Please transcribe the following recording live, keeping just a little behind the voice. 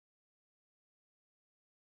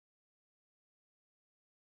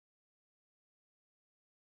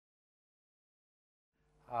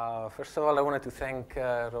First of all, I wanted to thank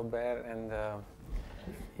Robert and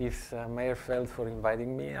Yves Meyerfeld for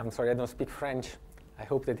inviting me. I'm sorry I don't speak French. I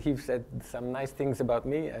hope that he said some nice things about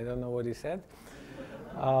me. I don't know what he said.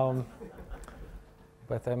 But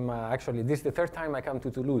I'm actually, this is the third time I come to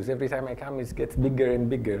Toulouse. Every time I come, it gets bigger and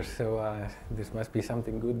bigger. So this must be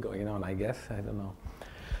something good going on, I guess. I don't know.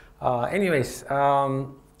 Anyways,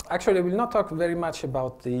 actually, I will not talk very much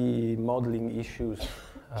about the modeling issues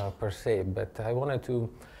per se, but I wanted to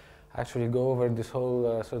actually go over this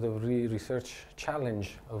whole sort of research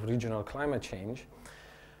challenge of regional climate change.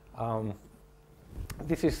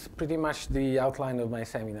 This is pretty much the outline of my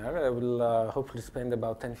seminar. I will hopefully spend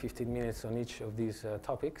about 10-15 minutes on each of these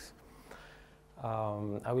topics.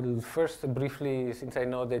 I will first briefly, since I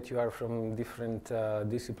know that you are from different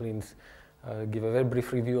disciplines, give a very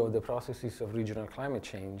brief review of the processes of regional climate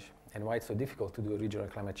change and why it's so difficult to do a regional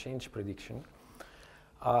climate change prediction.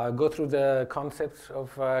 Go through the concepts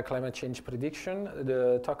of climate change prediction,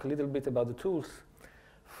 talk a little bit about the tools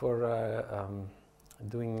for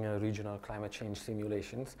doing regional climate change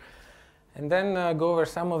simulations, and then go over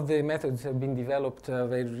some of the methods that have been developed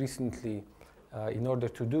very recently in order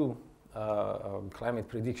to do climate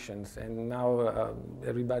predictions. And now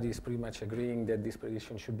everybody is pretty much agreeing that this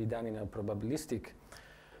prediction should be done in a probabilistic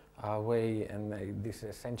way, and this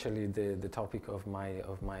is essentially the topic of my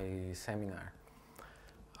seminar.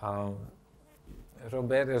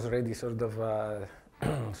 Robert has already sort of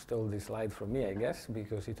stole this slide from me, I guess,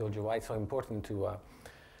 because he told you why it's so important to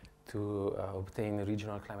obtain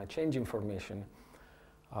regional climate change information,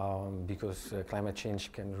 because climate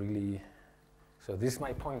change can really, so this is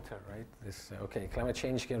my pointer, right? This, okay, climate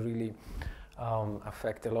change can really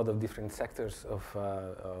affect a lot of different sectors of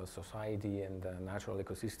society and natural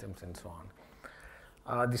ecosystems and so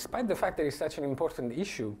on. Despite the fact that it's such an important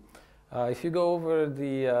issue, if you go over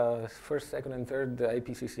the first, second, and third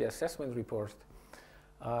IPCC assessment report,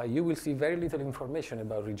 you will see very little information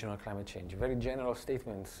about regional climate change. Very general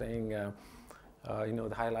statements saying, you know,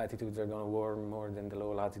 the high latitudes are going to warm more than the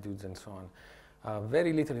low latitudes and so on.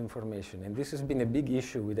 Very little information, and this has been a big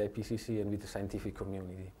issue with IPCC and with the scientific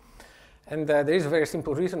community. And there is a very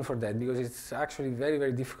simple reason for that, because it's actually very,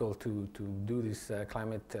 very difficult to do these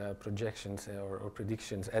climate projections or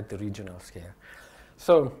predictions at the regional scale.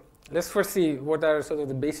 So let's first see what are sort of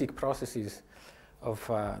the basic processes of,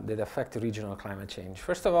 that affect regional climate change.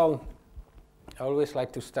 First of all, I always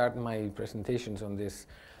like to start my presentations on this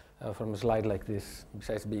from a slide like this,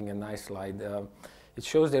 besides being a nice slide. It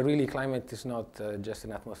shows that really climate is not just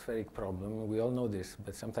an atmospheric problem. We all know this,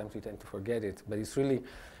 but sometimes we tend to forget it. But it's really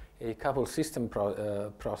a coupled system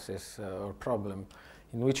process or problem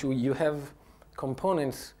in which you have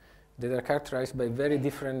components that are characterized by very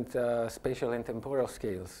different spatial and temporal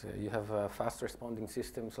scales. You have fast responding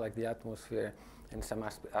systems like the atmosphere and some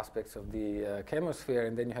aspects of the chemosphere,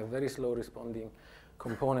 and then you have very slow responding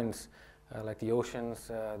components like the oceans,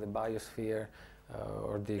 the biosphere,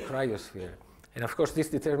 or the cryosphere. And of course, this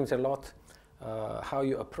determines a lot how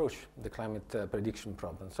you approach the climate prediction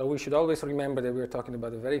problem. So we should always remember that we're talking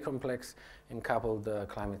about a very complex and coupled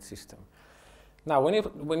climate system. Now,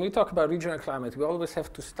 when we talk about regional climate, we always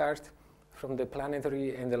have to start from the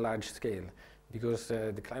planetary and the large scale, because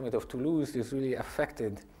the climate of Toulouse is really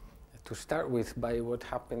affected to start with by what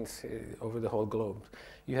happens over the whole globe.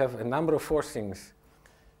 You have a number of forcings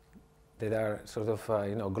that are sort of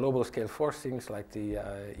you know, global scale forcings, like the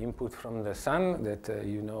input from the sun that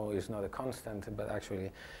you know is not a constant, but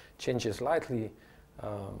actually changes slightly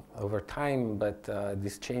over time, but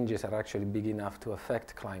these changes are actually big enough to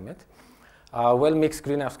affect climate. Well-mixed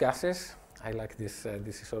greenhouse gases. I like this.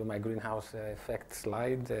 This is sort of my greenhouse effect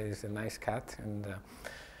slide. It's a nice cat, and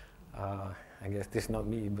I guess this is not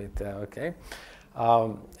me, but okay.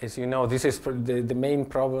 As you know, this is the main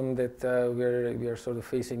problem that we are sort of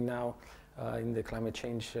facing now in the climate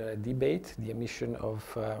change debate, the emission of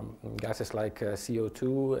gases like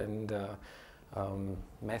CO2 and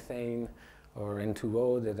methane or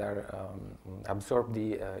N2O that are absorb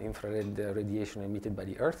the infrared radiation emitted by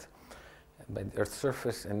the Earth, by the Earth's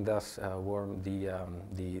surface, and thus warm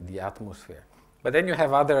the atmosphere. But then you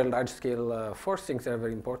have other large-scale forcings that are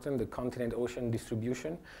very important, the continent-ocean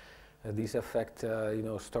distribution. These affect you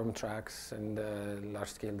know, storm tracks and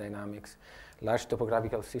large-scale dynamics, large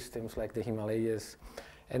topographical systems like the Himalayas,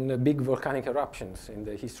 and big volcanic eruptions in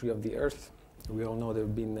the history of the Earth. We all know there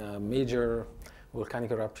have been major volcanic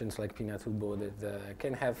eruptions like Pinatubo that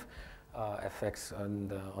can have effects on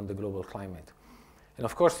the global climate. And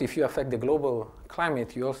of course, if you affect the global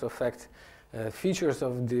climate, you also affect features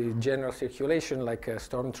of the general circulation like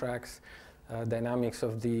storm tracks, dynamics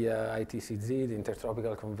of the ITCZ, the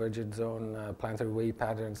intertropical convergence zone, planetary wave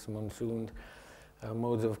patterns, monsoon,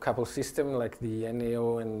 modes of coupled system like the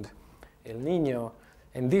NAO and El Nino.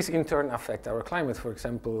 And these in turn affect our climate. For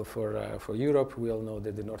example, for Europe, we all know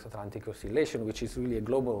that the North Atlantic Oscillation, which is really a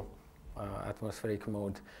global atmospheric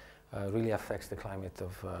mode, really affects the climate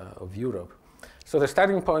of Europe. So the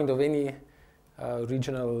starting point of any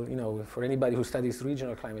regional, for anybody who studies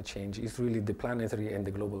regional climate change is really the planetary and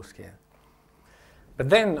the global scale. But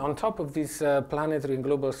then on top of these planetary and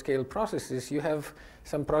global scale processes, you have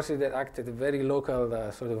some processes that act at a very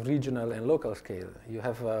local, sort of regional and local scale. You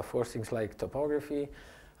have forcings like topography,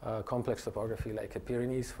 complex topography like the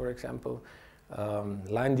Pyrenees, for example,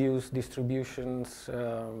 land use distributions,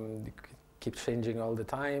 keep changing all the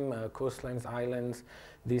time, coastlines, islands,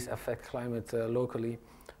 these affect climate locally.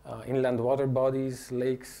 Inland water bodies,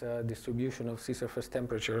 lakes, distribution of sea surface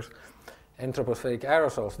temperatures, anthropospheric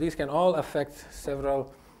aerosols. These can all affect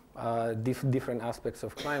several different aspects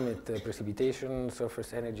of climate, precipitation,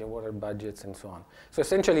 surface energy, water budgets, and so on. So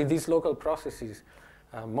essentially, these local processes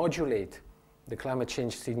modulate the climate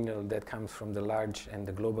change signal that comes from the large and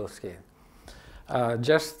the global scale.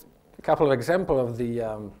 Just a couple of examples of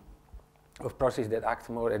the of processes that act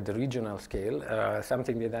more at the regional scale.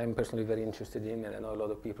 Something that I'm personally very interested in, and I know a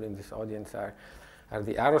lot of people in this audience are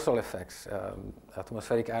the aerosol effects.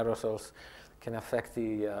 Atmospheric aerosols can affect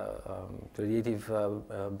the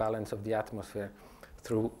radiative balance of the atmosphere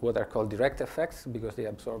through what are called direct effects, because they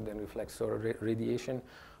absorb and reflect solar radiation,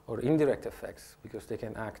 or indirect effects, because they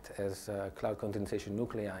can act as cloud condensation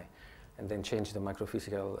nuclei and then change the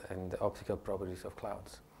microphysical and the optical properties of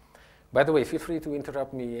clouds. By the way, feel free to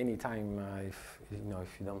interrupt me anytime if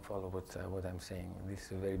you don't follow what I'm saying. This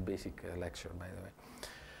is a very basic lecture, by the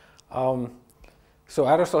way. So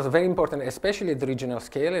aerosols are very important, especially at the regional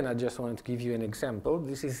scale, and I just wanted to give you an example.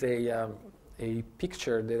 This is a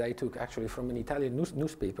picture that I took actually from an Italian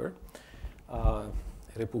newspaper,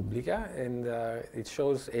 Repubblica, and it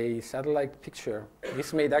shows a satellite picture.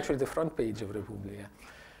 This made actually the front page of Repubblica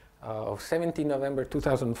of 17 November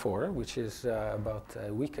 2004, which is about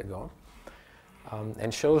a week ago,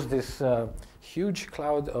 and shows this huge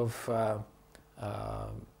cloud of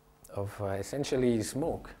essentially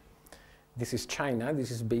smoke. This is China, this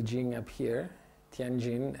is Beijing up here,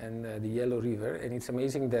 Tianjin, and the Yellow River, and it's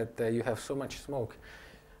amazing that you have so much smoke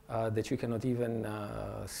that you cannot even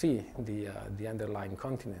see the underlying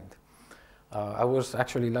continent. I was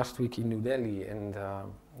actually last week in New Delhi, and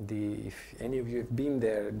if any of you have been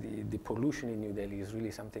there, the pollution in New Delhi is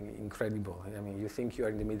really something incredible. I mean, you think you are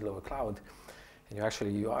in the middle of a cloud, and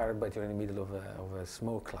you are, but you're in the middle of a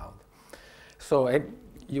smoke cloud. So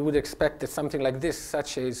you would expect that something like this,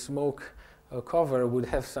 such a smoke cover, would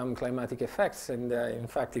have some climatic effects. And in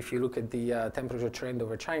fact, if you look at the temperature trend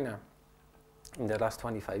over China in the last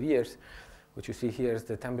 25 years, what you see here is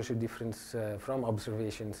the temperature difference from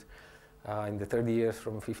observations in the 30 years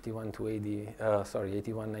from 51 to 80,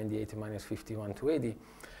 81, 98 minus 51 to 80.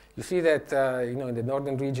 You see that in the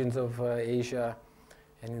northern regions of Asia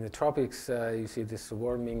and in the tropics, you see this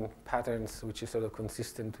warming patterns, which is sort of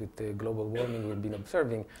consistent with the global warming we've been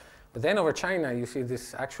observing. But then over China, you see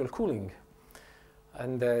this actual cooling.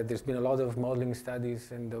 And there's been a lot of modeling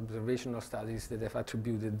studies and observational studies that have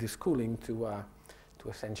attributed this cooling to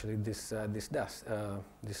essentially this dust,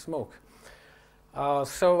 this smoke.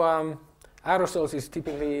 So aerosols is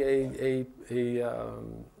typically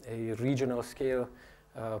a regional scale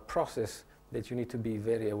process that you need to be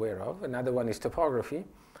very aware of. Another one is topography.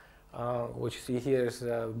 What you see here is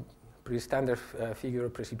a pretty standard figure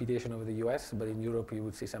of precipitation over the US, but in Europe you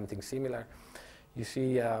would see something similar. You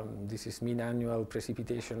see this is mean annual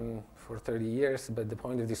precipitation for 30 years, but the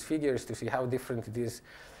point of this figure is to see how different it is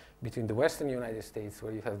between the western United States,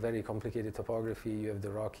 where you have very complicated topography, you have the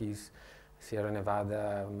Rockies, Sierra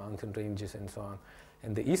Nevada, mountain ranges, and so on,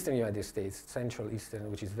 and the eastern United States, central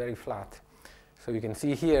eastern, which is very flat. So you can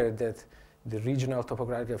see here that the regional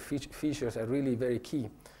topographical features are really very key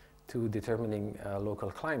to determining local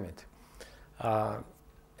climate. And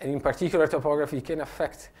in particular, topography can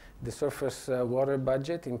affect the surface water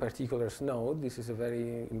budget, in particular snow. This is a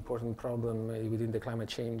very important problem within the climate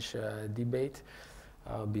change debate,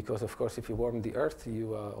 because of course if you warm the earth,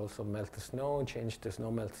 you also melt the snow, change the snow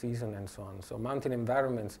melt season, and so on. So mountain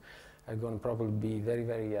environments are going to probably be very,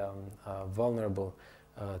 very vulnerable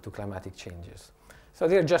to climatic changes. So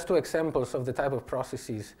there are just two examples of the type of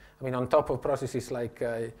processes. I mean, on top of processes like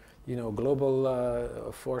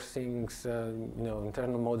global forcings,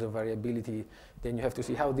 internal modes of variability, then you have to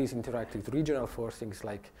see how these interact with regional forcings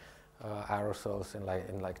like aerosols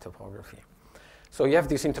and like topography. So you have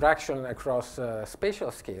this interaction across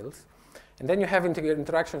spatial scales, And then you have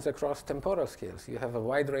interactions across temporal scales. You have a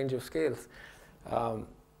wide range of scales.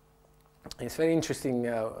 It's very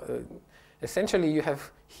interesting. Essentially, you have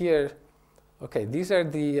here, okay, these are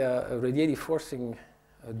the radiative forcing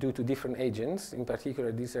due to different agents. In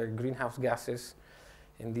particular, these are greenhouse gases,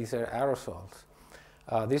 and these are aerosols.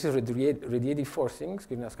 This is radiative forcings.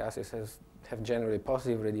 Greenhouse gases have generally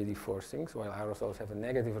positive radiative forcings, while aerosols have a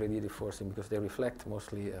negative radiative forcing because they reflect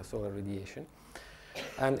mostly solar radiation.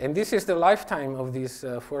 And this is the lifetime of these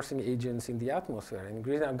forcing agents in the atmosphere. And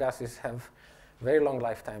greenhouse gases have very long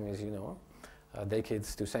lifetime, as you know,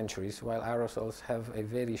 decades to centuries, while aerosols have a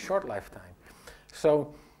very short lifetime.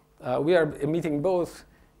 So we are emitting both,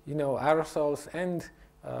 aerosols and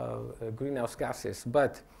greenhouse gases.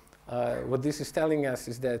 But what this is telling us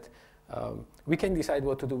is that we can decide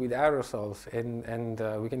what to do with aerosols, and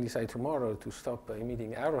we can decide tomorrow to stop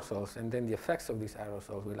emitting aerosols, and then the effects of these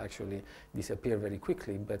aerosols will actually disappear very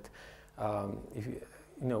quickly. But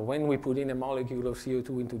when we put in a molecule of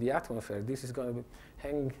CO2 into the atmosphere, this is going to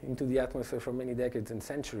hang into the atmosphere for many decades and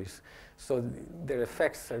centuries. So their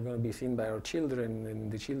effects are going to be seen by our children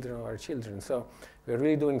and the children of our children. So we're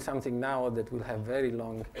really doing something now that will have very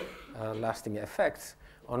long lasting effects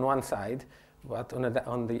on one side, but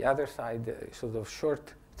on the other side, sort of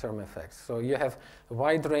short-term effects. So you have a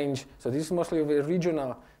wide range. So this is mostly of a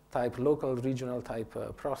regional type, local regional type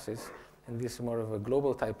process, and this is more of a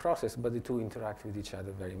global type process, but the two interact with each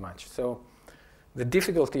other very much. So the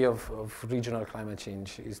difficulty of regional climate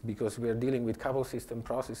change is because we are dealing with couple system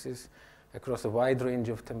processes across a wide range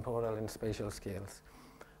of temporal and spatial scales.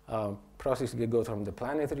 Processes that go from the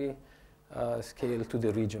planetary scale to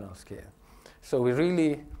the regional scale. So we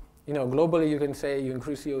really, globally you can say you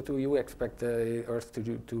increase CO2, you expect the Earth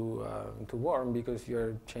to warm because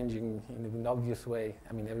you're changing in an obvious way.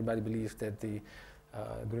 I mean, everybody believes that the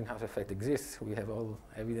greenhouse effect exists. We have all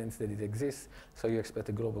evidence that it exists, so you expect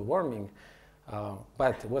a global warming.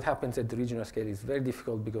 But what happens at the regional scale is very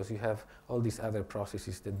difficult because you have all these other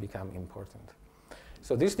processes that become important.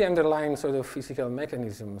 So this is the underlying sort of physical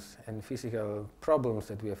mechanisms and physical problems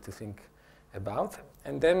that we have to think about.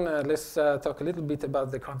 And then let's talk a little bit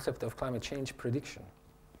about the concept of climate change prediction.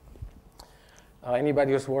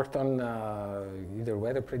 Anybody who's worked on either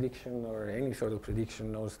weather prediction or any sort of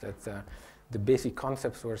prediction knows that the basic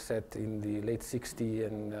concepts were set in the late 60s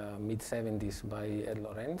and mid-70s by Ed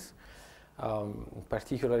Lorenz.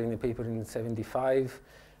 Particularly in a paper in 75,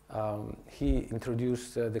 he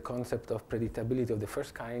introduced the concept of predictability of the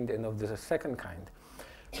first kind and of the second kind.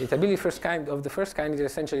 Predictability of the first kind is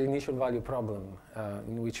essentially an initial value problem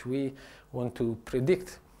in which we want to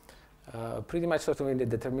predict pretty much sort of in a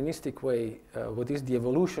deterministic way what is the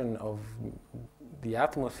evolution of the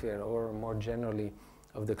atmosphere or more generally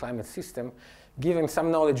of the climate system, given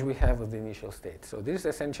some knowledge we have of the initial state. So this is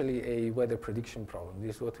essentially a weather prediction problem.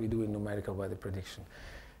 This is what we do in numerical weather prediction.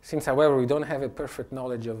 Since, however, we don't have a perfect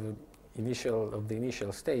knowledge of the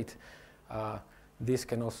initial state, this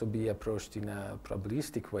can also be approached in a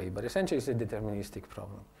probabilistic way, but essentially it's a deterministic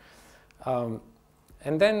problem.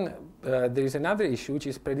 And then there is another issue, which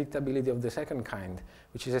is predictability of the second kind,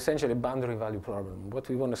 which is essentially a boundary value problem. What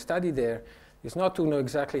we want to study there is not to know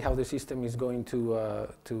exactly how the system is going to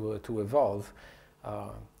evolve,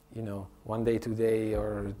 one day today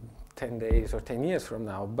or 10 days or 10 years from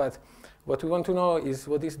now, but what we want to know is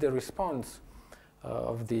what is the response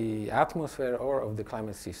of the atmosphere or of the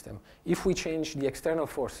climate system if we change the external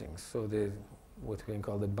forcings, so what we can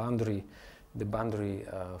call the boundary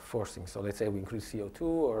forcing. So let's say we increase CO2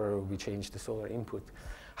 or we change the solar input.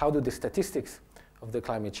 How do the statistics of the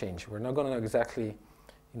climate change? We're not going to know exactly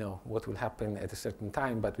what will happen at a certain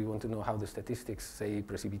time, but we want to know how the statistics, say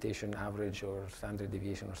precipitation average or standard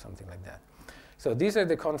deviation or something like that. So these are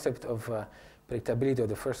the concept of predictability of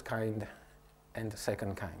the first kind and the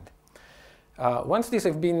second kind. Once these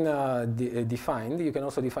have been defined, you can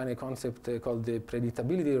also define a concept called the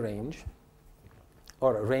predictability range,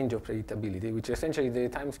 or a range of predictability, which is essentially the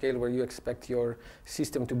time scale where you expect your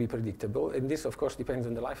system to be predictable. And this, of course, depends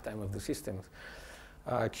on the lifetime of the systems.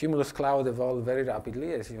 Cumulus cloud evolve very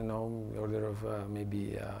rapidly, as you know, order of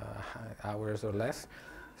maybe hours or less.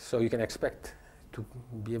 So you can expect to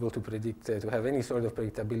be able to predict, to have any sort of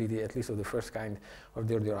predictability, at least of the first kind, of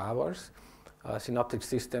the order of hours. Synoptic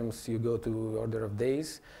systems, you go to order of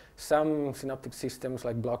days. Some synoptic systems,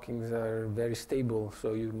 like blockings, are very stable,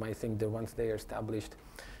 so you might think that once they are established,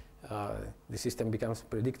 the system becomes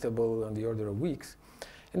predictable on the order of weeks.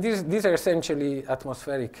 And these are essentially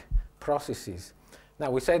atmospheric processes. Now,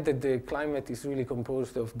 we said that the climate is really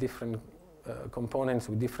composed of different components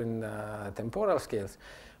with different temporal scales.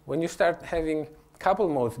 When you start having couple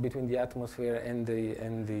modes between the atmosphere and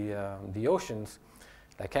the oceans,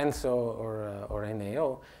 like ENSO or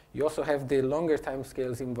NAO, you also have the longer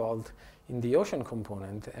timescales involved in the ocean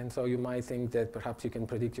component. And so you might think that perhaps you can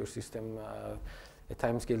predict your system at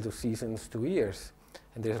timescales of seasons to years.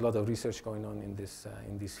 And there's a lot of research going on in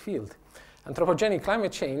this field. Anthropogenic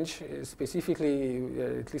climate change, specifically,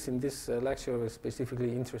 at least in this lecture, was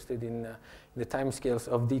specifically interested in the timescales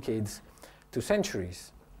of decades to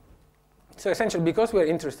centuries. So essentially, because we're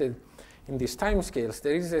interested in these timescales,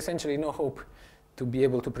 there is essentially no hope to be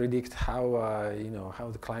able to predict how how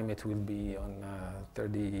the climate will be on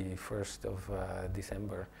 31st of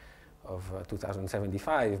December of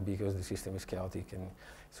 2075, because the system is chaotic and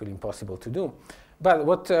it's really impossible to do. But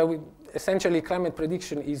what essentially climate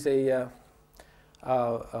prediction is a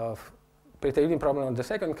predictability problem of the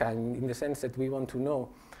second kind, in the sense that we want to know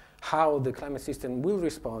how the climate system will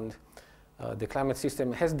respond. The climate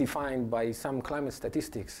system has defined by some climate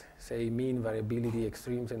statistics, say mean, variability,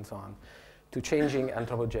 extremes, and so on, to changing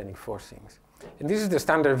anthropogenic forcings. And this is the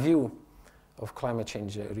standard view of climate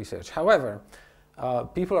change research. However,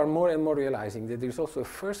 people are more and more realizing that there's also a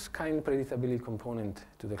first-kind predictability component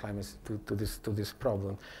to the climate to this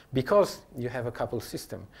problem, because you have a coupled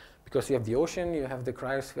system. Because you have the ocean, you have the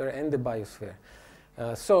cryosphere, and the biosphere.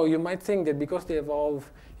 So you might think that because they evolve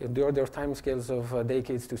in the order of timescales of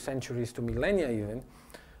decades to centuries to millennia even,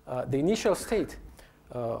 the initial state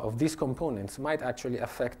of these components might actually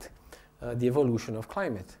affect the evolution of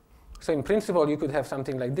climate. So in principle, you could have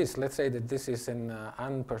something like this. Let's say that this is an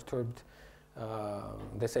unperturbed,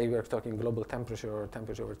 let's say we're talking global temperature or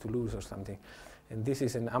temperature over Toulouse or something. And this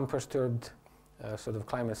is an unperturbed sort of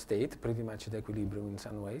climate state, pretty much at equilibrium in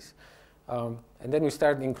some ways. And then we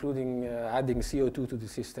start including, adding CO2 to the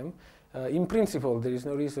system. In principle, there is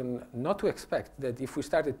no reason not to expect that if we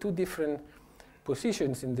start at two different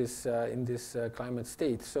positions in this climate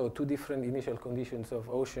state, so two different initial conditions of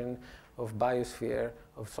ocean, of biosphere,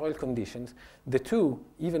 of soil conditions, the two,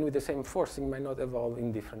 even with the same forcing, might not evolve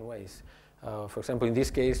in different ways. For example, in this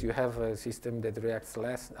case, you have a system that reacts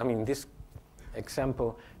less. I mean, in this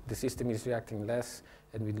example, the system is reacting less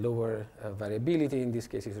and with lower variability. In this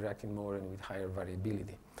case, it's reacting more and with higher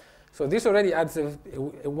variability. So this already adds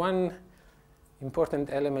one important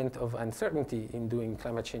element of uncertainty in doing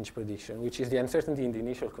climate change prediction, which is the uncertainty in the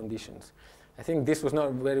initial conditions. I think this was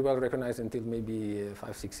not very well recognized until maybe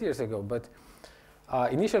 5-6 years ago, but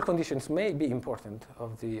initial conditions may be important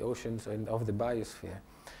of the oceans and of the biosphere.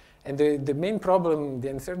 And the main problem, the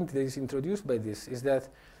uncertainty that is introduced by this, is that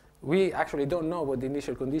we actually don't know what the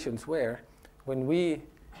initial conditions were when we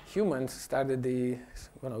humans started we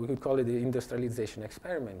could call it the industrialization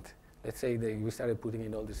experiment. Let's say that we started putting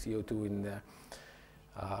in all the CO2 in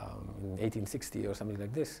 1860 or something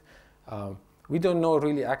like this. We don't know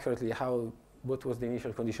really accurately what was the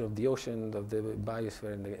initial condition of the ocean, of the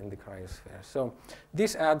biosphere, and the cryosphere. So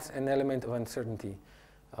this adds an element of uncertainty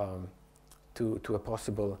to a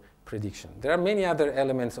possible prediction. There are many other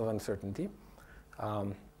elements of uncertainty.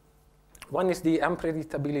 One is the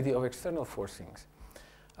unpredictability of external forcings.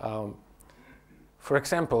 For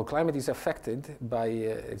example, climate is affected by,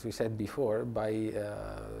 as we said before, by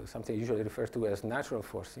something usually referred to as natural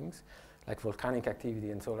forcings, like volcanic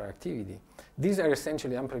activity and solar activity. These are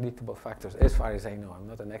essentially unpredictable factors, as far as I know. I'm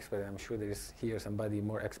not an expert. I'm sure there is here somebody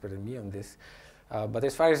more expert than me on this. But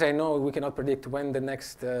as far as I know, we cannot predict when the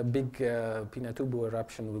next big Pinatubo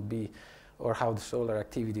eruption will be, or how the solar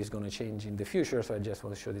activity is going to change in the future. So I just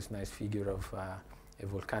want to show this nice figure of a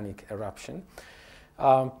volcanic eruption.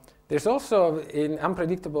 There's also an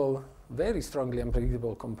unpredictable, very strongly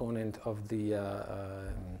unpredictable component of the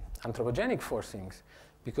anthropogenic forcings,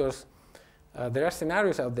 because there are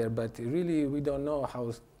scenarios out there, but really we don't know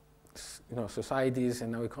how societies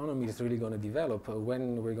and our economy is really going to develop,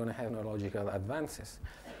 when we're going to have neurological advances.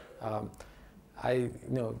 I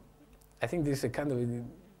think this is a kind of a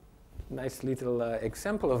nice little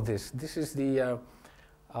example of this. This is a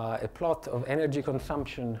plot of energy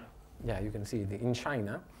consumption. Yeah, you can see it in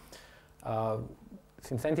China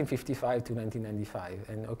since 1955 to 1995.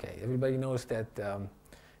 And okay, everybody knows that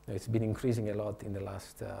it's been increasing a lot in the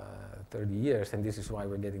last 30 years, and this is why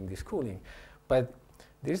we're getting this cooling. But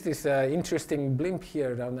there's this interesting blimp here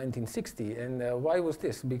around 1960, and why was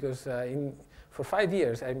this? Because for 5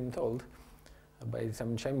 years, I'm told by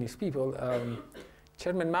some Chinese people,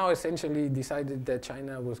 Chairman Mao essentially decided that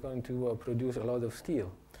China was going to produce a lot of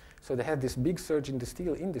steel. So they had this big surge in the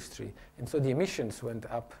steel industry, and so the emissions went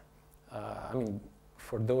up,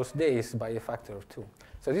 for those days by a factor of 2.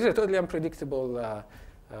 So this is a totally unpredictable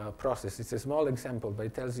process. It's a small example, but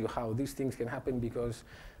it tells you how these things can happen because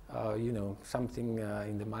you know, something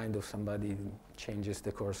in the mind of somebody changes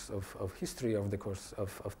the course of history, of the course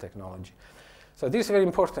of technology. So this is very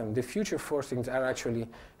important. The future forcings are actually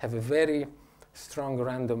have a very strong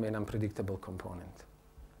random and unpredictable component.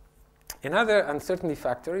 Another uncertainty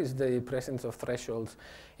factor is the presence of thresholds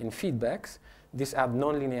and feedbacks. This adds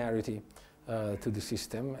non-linearity to the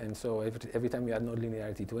system, and so every time you add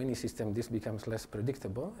non-linearity to any system, this becomes less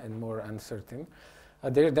predictable and more uncertain.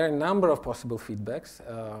 There are a number of possible feedbacks.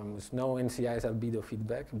 Snow NCI's albedo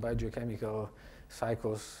feedback, biogeochemical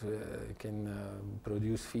cycles can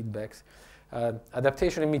produce feedbacks.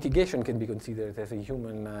 Adaptation and mitigation can be considered as a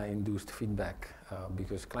human-induced feedback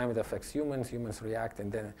because climate affects humans, humans react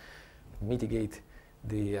and then mitigate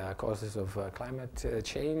the causes of climate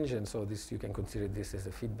change, and so this you can consider this as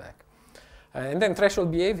a feedback. And then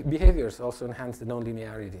threshold behaviors also enhance the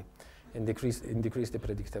non-linearity and decrease the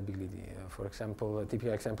predictability. For example, a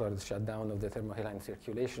typical example is the shutdown of the thermohaline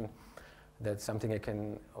circulation. That's something that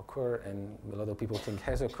can occur, and a lot of people think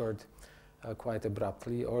has occurred quite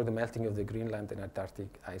abruptly, or the melting of the Greenland and Antarctic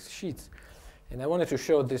ice sheets. And I wanted to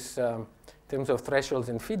show this in terms of thresholds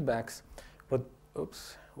and feedbacks,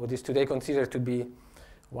 what is today considered to be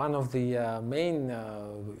one of the main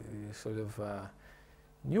sort of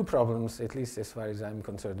new problems, at least as far as I'm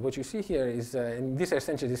concerned. What you see here is, and these are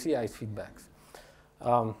essentially the sea ice feedbacks.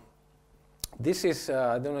 This is,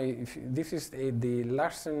 I don't know if, this is the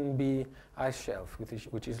Larsen B ice shelf,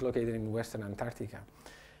 which is located in Western Antarctica.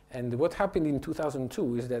 And what happened in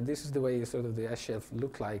 2002 is that this is the way sort of the ice shelf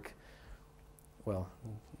looked like, well,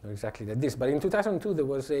 not exactly like this, but in 2002 there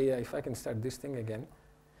was a, if I can start this thing again,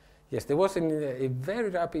 yes, there was a very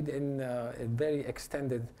rapid and a very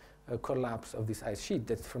extended collapse of this ice sheet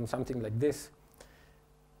that from something like this,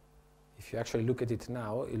 if you actually look at it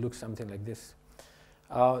now, it looks something like this.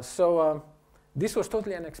 This was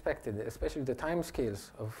totally unexpected, especially the time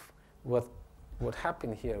scales of what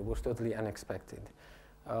happened here was totally unexpected.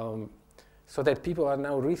 So that people are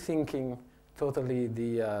now rethinking totally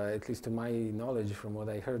the, at least to my knowledge from what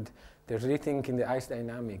I heard, they're rethinking the ice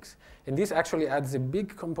dynamics. And this actually adds a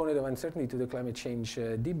big component of uncertainty to the climate change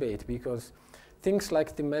debate, because things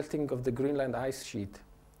like the melting of the Greenland ice sheet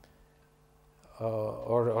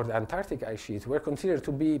or the Antarctic ice sheet were considered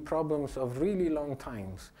to be problems of really long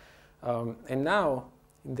times. And now,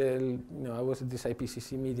 I was at this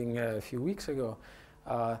IPCC meeting a few weeks ago.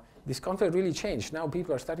 This concept really changed. Now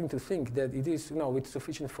people are starting to think that it is, with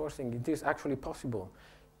sufficient forcing, it is actually possible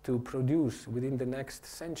to produce within the next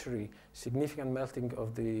century significant melting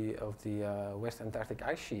of the West Antarctic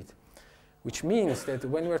ice sheet, which means that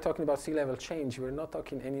when we're talking about sea level change, we're not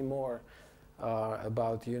talking anymore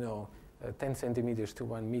about 10 centimeters to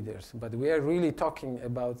 1 meters, but we are really talking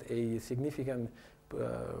about a significant,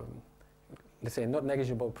 let's say, not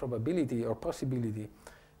negligible probability or possibility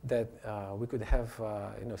that we could have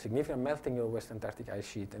significant melting of West Antarctic ice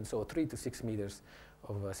sheet, and so 3 to 6 meters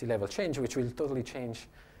of sea level change, which will totally change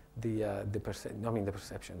the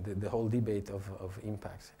perception, the whole debate of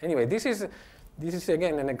impacts. Anyway, this is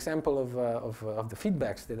again an example of the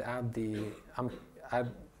feedbacks that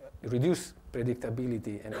reduce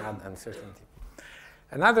predictability and add uncertainty.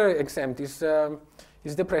 Another example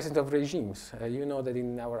is the presence of regimes. You know that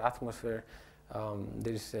in our atmosphere,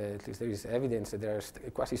 there is evidence that there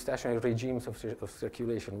are quasi-stationary regimes of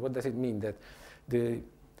circulation. What does it mean? That the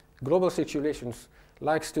global circulations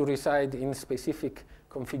likes to reside in specific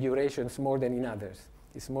configurations more than in others.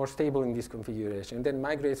 It's more stable in this configuration, and then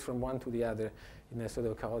migrates from one to the other in a sort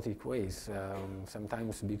of chaotic ways,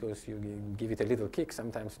 sometimes because you give it a little kick,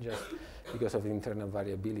 sometimes just because of internal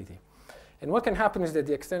variability. And what can happen is that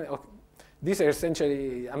these are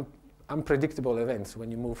essentially unpredictable events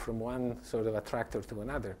when you move from one sort of attractor to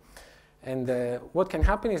another. And what can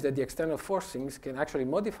happen is that the external forcings can actually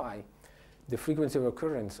modify the frequency of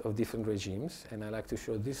occurrence of different regimes. And I like to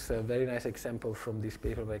show this very nice example from this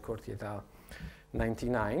paper by Corti et al.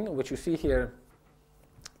 99, which you see here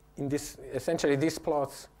in this, essentially these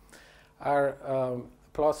plots are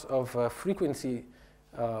plots of frequency,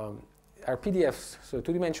 are PDFs, so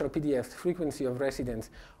two-dimensional PDFs, frequency of residence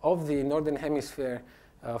of the northern hemisphere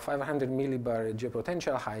 500 millibar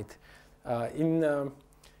geopotential height in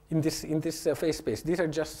this phase space. These are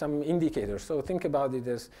just some indicators. So think about it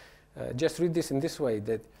as, just read this in this way,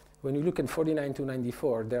 that when you look at 49 to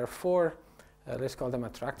 94, there are four, let's call them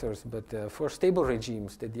attractors, but 4 stable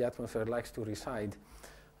regimes that the atmosphere likes to reside,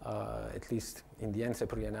 at least in the ENSEP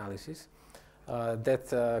pre-analysis,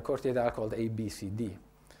 that Corti et al. Called A, B, C, D.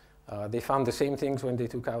 They found the same things when they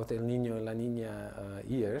took out El Niño and La Niña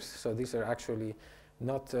years. So these are actually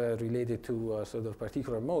not related to sort of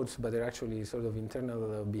particular modes, but they're actually sort of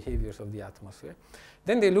internal behaviors of the atmosphere.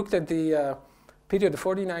 Then they looked at the period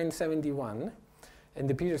 49-71 and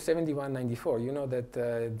the period 71-94. You know that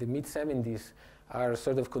the mid-70s are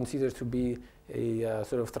sort of considered to be a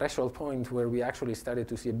sort of threshold point where we actually started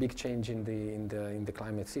to see a big change in the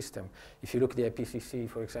climate system. If you look at the IPCC,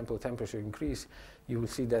 for example, temperature increase, you will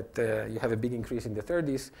see that you have a big increase in the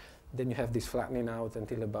 30s, then you have this flattening out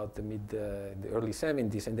until about the early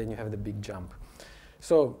 70s, and then you have the big jump.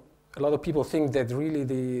 So a lot of people think that really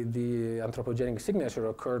the anthropogenic signature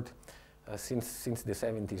occurred since the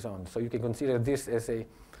 70s on. So you can consider this as a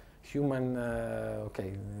human,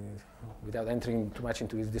 without entering too much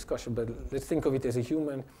into this discussion, but let's think of it as a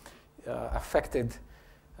human affected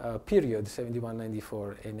period,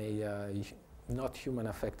 71-94, and a not human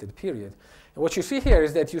affected period. And what you see here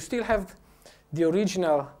is that you still have the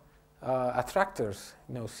original attractors.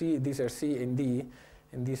 You know, these are C and D,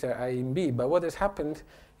 and these are I and B. But what has happened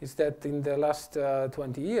is that in the last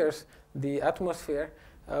 20 years, the atmosphere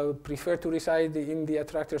preferred to reside in the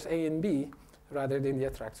attractors A and B rather than the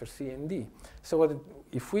attractors C and D. So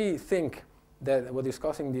if we think that what is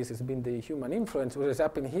causing this has been the human influence, what has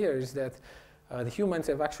happened here is that the humans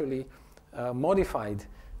have actually modified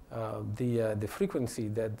the frequency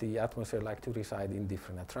that the atmosphere like to reside in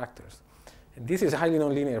different attractors. And this is a highly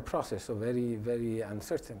nonlinear process, so very, very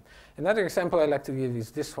uncertain. Another example I'd like to give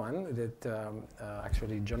is this one that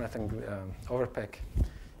actually Jonathan Overpeck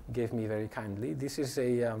gave me very kindly. This is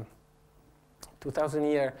a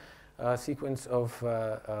 2,000-year sequence of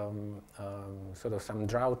sort of some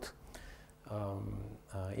drought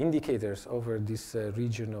indicators over this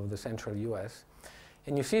region of the central US.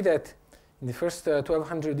 And you see that in the first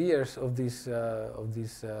 1,200 years of this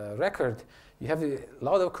record, you have a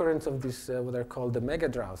lot of occurrence of this, what are called the mega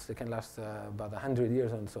droughts. They can last about 100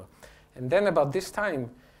 years or so. And then about this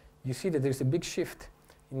time, you see that there's a big shift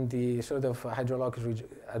in the sort of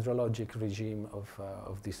hydrologic regime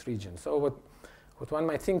of this region. So what one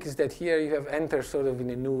might think is that here you have entered sort of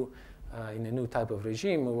in a new type of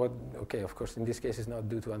regime. Okay, of course, in this case, it's not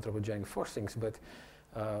due to anthropogenic forcings, but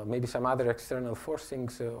maybe some other external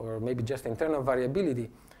forcings or maybe just internal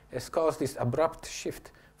variability has caused this abrupt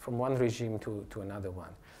shift from one regime to another one.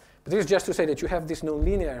 But this is just to say that you have this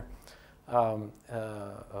nonlinear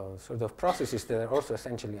sort of processes that are also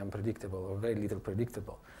essentially unpredictable or very little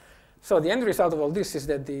predictable. So the end result of all this is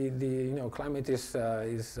that the climate is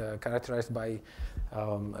characterized by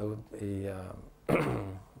a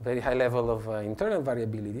very high level of internal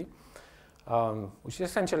variability, which is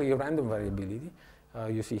essentially a random variability.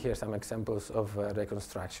 You see here some examples of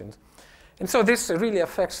reconstructions. And so this really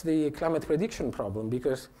affects the climate prediction problem,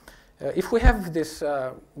 because if we have this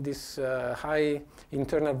high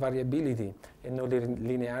internal variability and no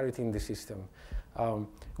linearity in the system,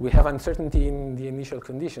 we have uncertainty in the initial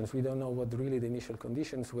conditions. We don't know what really the initial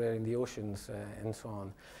conditions were in the oceans and so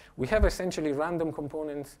on. We have essentially random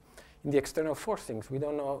components in the external forcings. We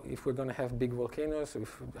don't know if we're going to have big volcanoes,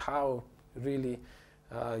 how really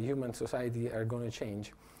human society are going to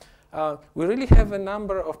change. We really have a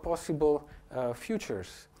number of possible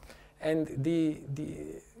futures. And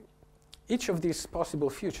each of these possible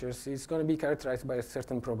futures is going to be characterized by a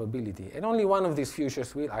certain probability. And only one of these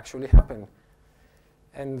futures will actually happen.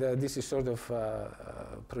 And this is sort of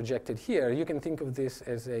projected here. You can think of this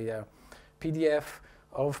as a PDF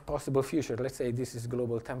of possible future. Let's say this is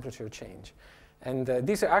global temperature change. And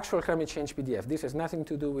these are actual climate change PDF. This has nothing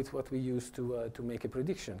to do with what we use to make a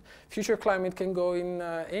prediction. Future climate can go in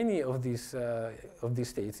any of these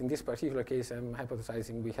states. In this particular case, I'm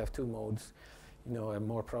hypothesizing we have two modes, a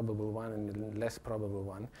more probable one and a less probable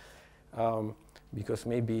one. Because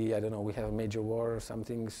maybe, I don't know, we have a major war or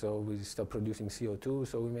something, so we stop producing CO2,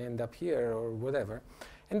 so we may end up here or whatever.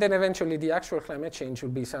 And then eventually the actual climate change will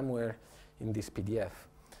be somewhere in this PDF.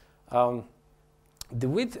 The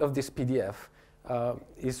width of this PDF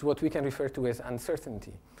is what we can refer to as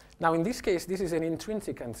uncertainty. Now, in this case, this is an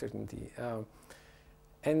intrinsic uncertainty.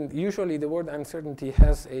 And usually the word uncertainty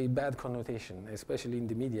has a bad connotation, especially in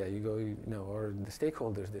the media. Or the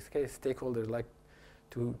stakeholders. This case, stakeholders like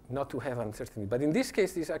not to have uncertainty. But in this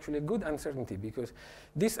case, this is actually a good uncertainty, because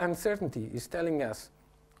this uncertainty is telling us,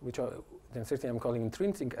 the uncertainty I'm calling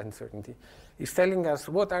intrinsic uncertainty, is telling us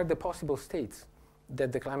what are the possible states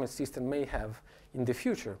that the climate system may have in the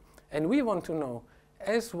future. And we want to know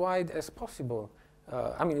as wide as possible.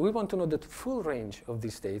 We want to know the full range of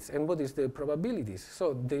these states and what is the probabilities.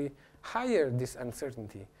 So the higher this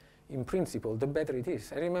uncertainty, in principle, the better it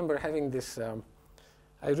is. I remember having this,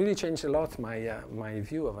 I really changed a lot my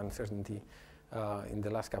view of uncertainty in the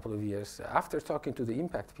last couple of years after talking to the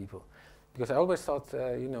impact people. because I always thought,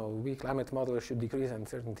 we climate modelers should decrease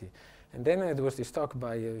uncertainty. And then there was this talk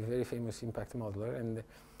by a very famous impact modeler, and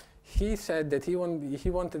he said that he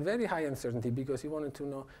wanted very high uncertainty because he wanted to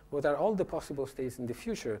know what are all the possible states in the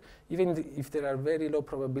future, even if there are very low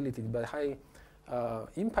probability but high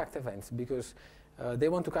impact events, because they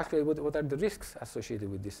want to calculate what are the risks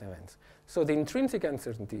associated with these events. So the intrinsic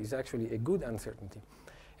uncertainty is actually a good uncertainty.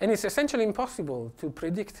 And it's essentially impossible to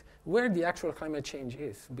predict where the actual climate change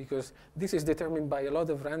is, because this is determined by a lot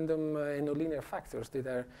of random and nonlinear factors that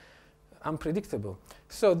are unpredictable.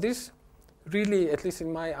 So this really, at least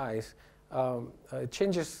in my eyes,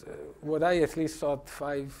 changes what I at least thought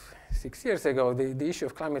 5-6 years ago, the issue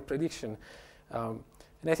of climate prediction. And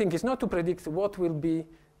I think it's not to predict what will be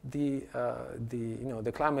the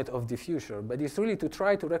climate of the future, but it's really to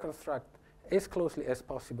try to reconstruct as closely as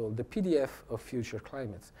possible the PDF of future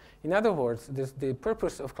climates. In other words, the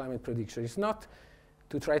purpose of climate prediction is not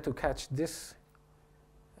to try to catch this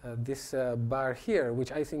bar here,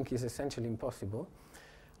 which I think is essentially impossible,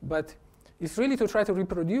 but it's really to try to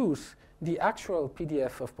reproduce the actual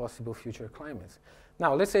PDF of possible future climates.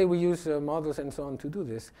 Now, let's say we use models and so on to do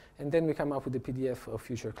this, and then we come up with the PDF of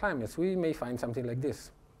future climates. We may find something like this.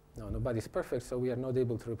 No, nobody's perfect, so we are not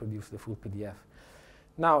able to reproduce the full PDF.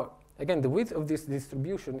 Now, again, the width of this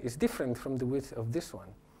distribution is different from the width of this one,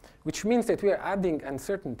 which means that we are adding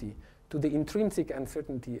uncertainty to the intrinsic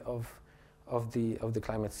uncertainty of the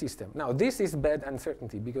climate system. Now, this is bad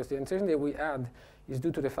uncertainty, because the uncertainty we add is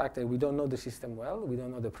due to the fact that we don't know the system well, we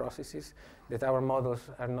don't know the processes, that our models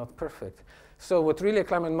are not perfect. So what really a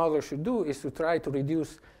climate modeler should do is to try to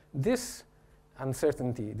reduce this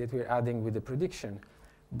uncertainty that we're adding with the prediction,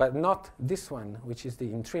 but not this one, which is the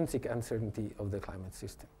intrinsic uncertainty of the climate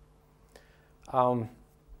system.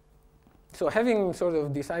 So having sort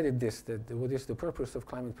of decided this, that what is the purpose of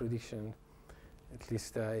climate prediction, at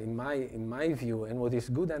least in my view, and what is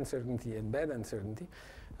good uncertainty and bad uncertainty,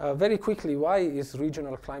 very quickly, why is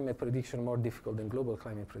regional climate prediction more difficult than global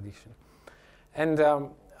climate prediction? And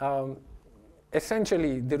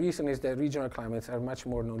essentially, the reason is that regional climates are much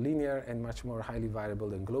more nonlinear and much more highly variable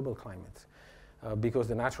than global climates, because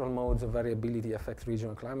the natural modes of variability affect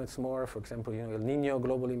regional climates more. For example, El Niño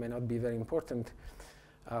globally may not be very important,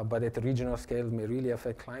 but at the regional scale may really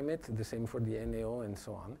affect climate. The same for the NAO and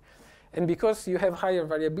so on. And because you have higher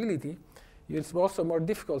variability, it's also more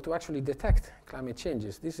difficult to actually detect climate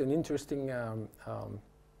changes. This is an interesting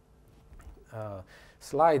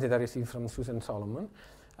slide that I received from Susan Solomon.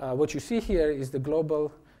 What you see here is the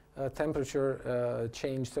global temperature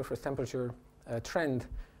change, surface temperature trend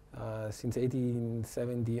since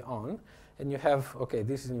 1870 on. And you have, okay,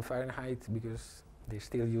 this is in Fahrenheit because they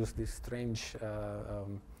still use this strange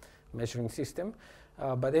measuring system.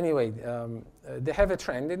 But anyway, they have a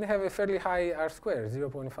trend, and they have a fairly high R square,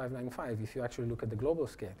 0.595, if you actually look at the global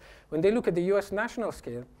scale. When they look at the US national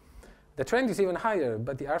scale, the trend is even higher,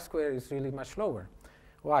 but the R square is really much lower.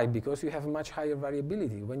 Why? Because you have much higher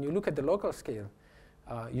variability. When you look at the local scale,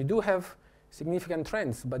 you do have significant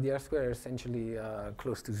trends, but the R square is essentially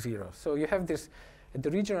close to 0. So you have this, at the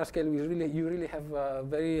regional scale, you really have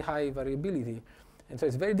very high variability. And so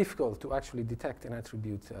it's very difficult to actually detect and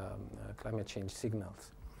attribute climate change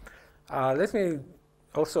signals. Let me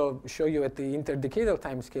also show you at the interdecadal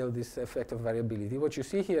time scale this effect of variability. What you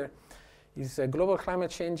see here is global climate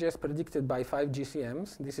changes predicted by 5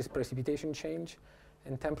 GCMs. This is precipitation change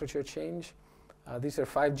and temperature change. These are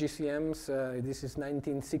 5 GCMs. This is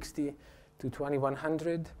 1960 to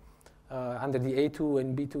 2100 under the A2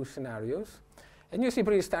 and B2 scenarios. And you see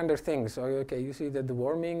pretty standard things. So, okay, you see that the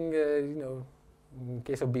warming, in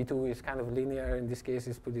case of B2 is kind of linear. In this case,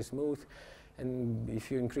 it's pretty smooth. And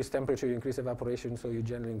if you increase temperature, you increase evaporation, so you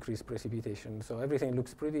generally increase precipitation. So everything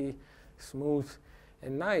looks pretty smooth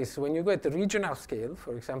and nice. When you go at the regional scale,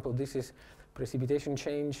 for example, this is precipitation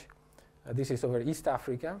change. This is over East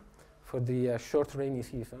Africa for the short rainy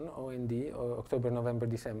season, OND, or October, November,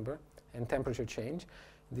 December, and temperature change.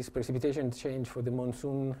 This precipitation change for the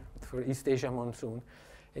monsoon, for East Asia monsoon.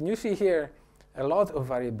 And you see here a lot of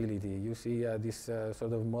variability. You see this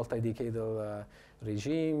sort of multi-decadal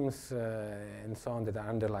regimes and so on that are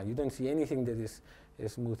underlined. You don't see anything that is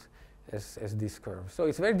as smooth as this curve. So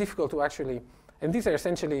it's very difficult to actually, and these are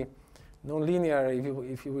essentially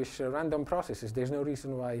nonlinear, if you wish, random processes. There's no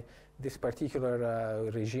reason why this particular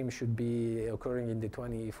regime should be occurring in the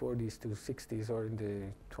 2040s to 60s or in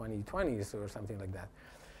the 2020s or something like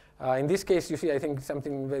that. In this case, you see, I think,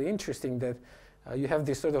 something very interesting, that you have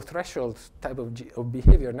this sort of threshold type of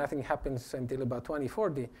behavior. Nothing happens until about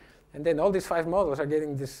 2040. And then all these 5 models are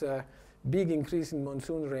getting this big increase in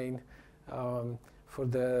monsoon rain for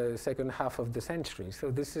the second half of the century.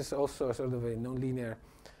 So this is also sort of a nonlinear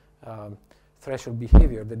threshold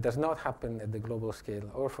behavior that does not happen at the global scale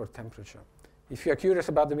or for temperature. If you are curious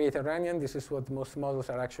about the Mediterranean, this is what most models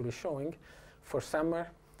are actually showing. For summer,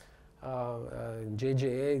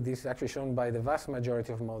 JJA, this is actually shown by the vast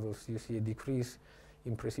majority of models. You see a decrease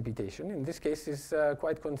in precipitation. In this case, it's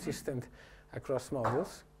quite consistent across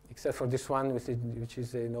models, except for this one, which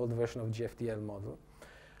is an old version of GFDL model.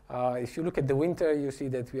 If you look at the winter, you see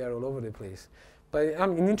that we are all over the place. But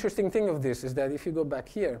an interesting thing of this is that if you go back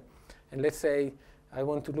here, and let's say I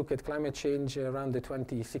want to look at climate change around the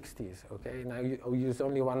 2060s, okay? Now I use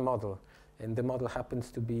only one model, and the model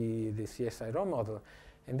happens to be the CSIRO model.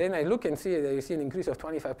 And then I look and see that you see an increase of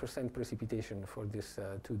 25% precipitation for these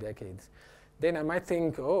 2 decades. Then I might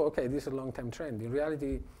think, oh, okay, this is a long-term trend. In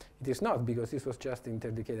reality, it is not, because this was just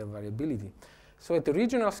interdecadal variability. So at the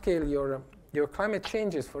regional scale, your climate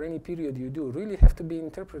changes for any period you do really have to be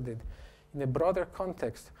interpreted in a broader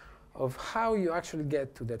context of how you actually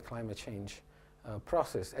get to that climate change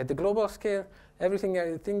process. At the global scale,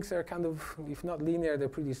 things are kind of, if not linear, they're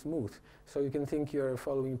pretty smooth. So you can think you're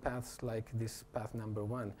following paths like this path number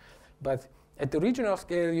 1. But at the regional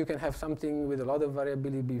scale, you can have something with a lot of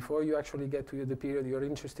variability before you actually get to the period you're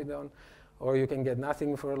interested on, or you can get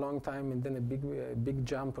nothing for a long time and then a big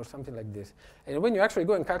jump or something like this. And when you actually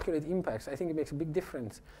go and calculate impacts, I think it makes a big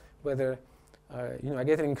difference whether I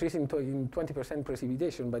get an increase in 20%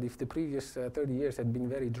 precipitation, but if the previous 30 years had been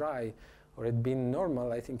very dry or had been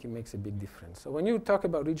normal, I think it makes a big difference. So when you talk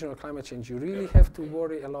about regional climate change, you really have to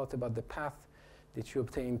worry a lot about the path that you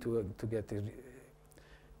obtain to get a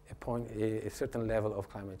certain level of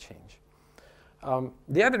climate change.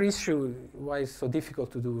 The other issue why it's so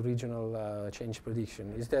difficult to do regional change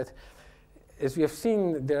prediction is that, as we have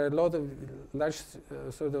seen, there are a lot of large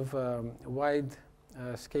wide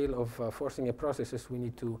scale of forcing a processes we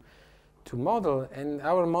need to model, and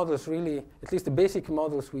our models really, at least the basic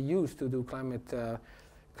models we use to do climate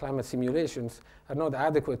simulations, are not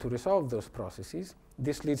adequate to resolve those processes.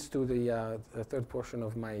 This leads to the third portion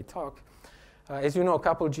of my talk. As you know,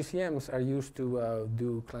 coupled GCMs are used to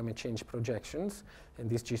do climate change projections, and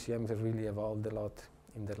these GCMs have really evolved a lot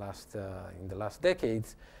in the last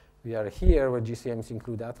decades. We are here where GCMs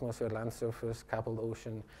include atmosphere, land surface, coupled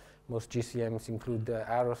ocean. Most GCMs include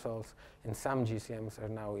aerosols, and some GCMs are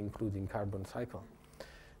now including carbon cycle.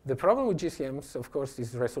 The problem with GCMs, of course,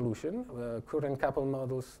 is resolution. Current coupled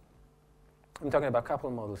models, I'm talking about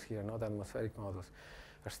coupled models here, not atmospheric models,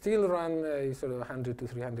 are still run a sort of 100 to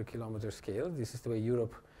 300 kilometer scale. This is the way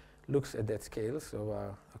Europe looks at that scale.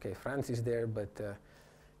 So, okay, France is there, but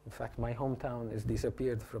in fact, my hometown has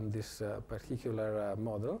disappeared from this particular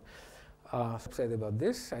model. Upset about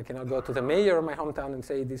this. I cannot go to the mayor of my hometown and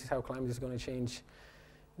say this is how climate is going to change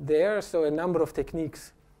there. So a number of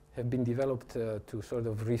techniques have been developed to sort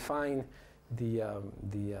of refine the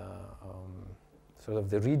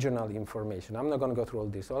regional information. I'm not going to go through all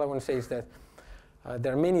this. All I want to say is that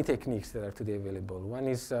there are many techniques that are today available. One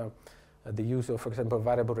is the use of, for example,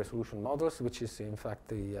 variable resolution models, which is in fact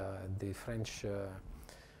the French,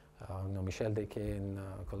 Michel Desquet and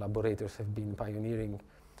collaborators have been pioneering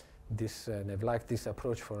this, and have liked this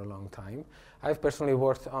approach for a long time. I've personally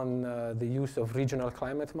worked on the use of regional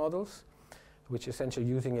climate models, which is essentially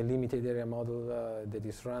using a limited area model that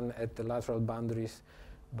is run at the lateral boundaries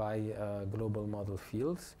by global model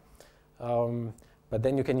fields. But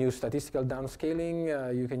then you can use statistical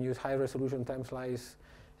downscaling, you can use high resolution time slice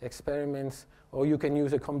experiments, or you can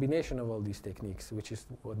use a combination of all these techniques, which is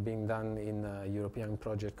what's being done in a European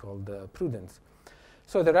project called Prudence.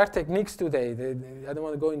 So there are techniques today, I don't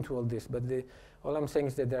want to go into all this, but all I'm saying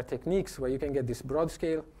is that there are techniques where you can get this broad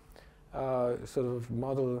scale sort of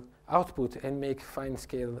model output and make fine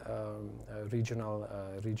scale regional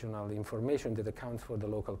information that accounts for the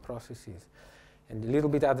local processes. And a little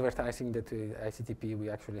bit advertising that ICTP, we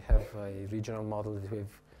actually have a regional model that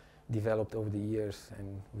we've developed over the years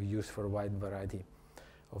and we use for a wide variety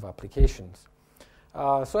of applications.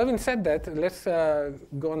 So having said that, let's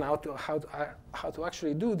go now to how to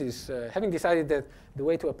actually do this. Having decided that the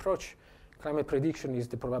way to approach climate prediction is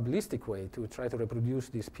the probabilistic way, to try to reproduce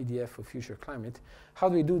this PDF of future climate, how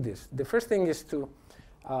do we do this? The first thing is to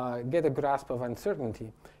get a grasp of uncertainty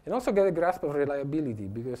and also get a grasp of reliability,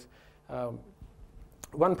 because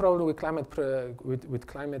one problem with climate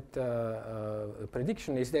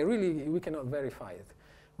prediction is that really we cannot verify it.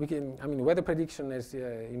 Weather prediction has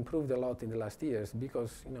improved a lot in the last years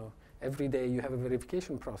because, every day you have a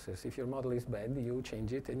verification process. If your model is bad, you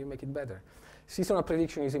change it and you make it better. Seasonal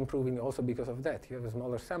prediction is improving also because of that. You have a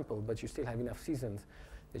smaller sample, but you still have enough seasons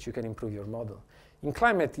that you can improve your model. In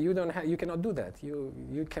climate, you cannot do that.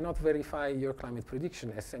 You cannot verify your climate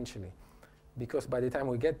prediction, essentially, because by the time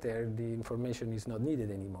we get there, the information is not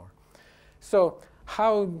needed anymore. So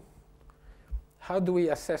how do we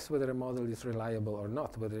assess whether a model is reliable or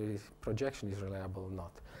not, whether its projection is reliable or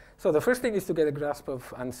not? So the first thing is to get a grasp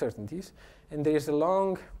of uncertainties. And there is a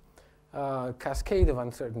long cascade of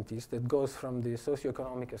uncertainties that goes from the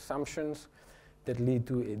socioeconomic assumptions that lead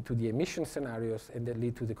to the emission scenarios and that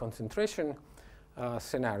lead to the concentration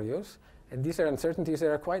scenarios. And these are uncertainties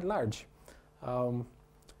that are quite large. These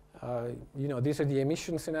are the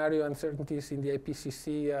emission scenario uncertainties in the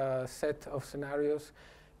IPCC set of scenarios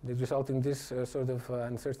that result in this sort of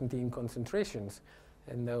uncertainty in concentrations.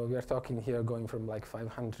 And we are talking here going from like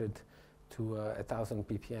 500 to 1,000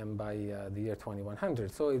 ppm by the year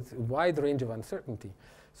 2100. So it's a wide range of uncertainty.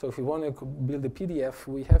 So if we want to build a PDF,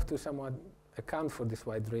 we have to somewhat account for this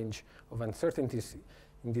wide range of uncertainties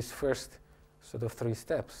in these first sort of 3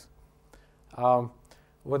 steps.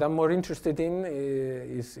 What I'm more interested in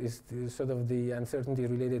is sort of the uncertainty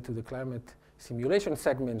related to the climate simulation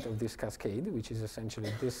segment of this cascade, which is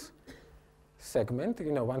essentially this segment.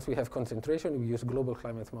 Once we have concentration, we use global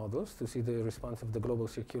climate models to see the response of the global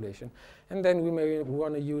circulation. And then we may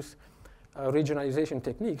want to use regionalization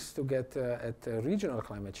techniques to get at regional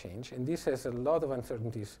climate change. And this has a lot of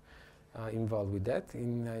uncertainties involved with that.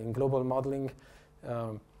 In global modeling,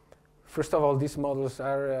 first of all, these models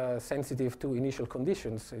are sensitive to initial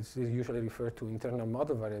conditions. It's usually referred to internal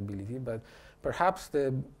model variability, but perhaps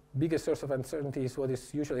the biggest source of uncertainty is what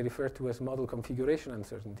is usually referred to as model configuration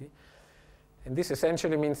uncertainty. And this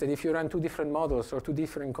essentially means that if you run 2 different models or 2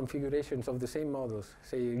 different configurations of the same models,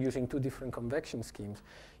 say using 2 different convection schemes,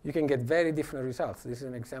 you can get very different results. This is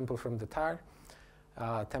an example from the TAR.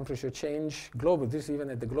 Temperature change, global, this is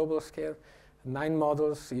even at the global scale. 9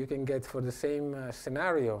 models you can get for the same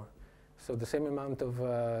scenario. So the same amount of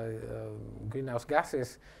greenhouse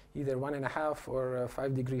gases, either 1.5 or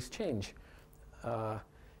 5 degrees change.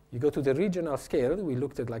 You go to the regional scale, we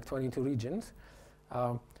looked at like 22 regions.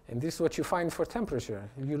 And this is what you find for temperature.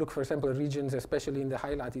 You look, for example, at regions, especially in the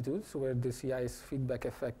high latitudes, where the sea ice feedback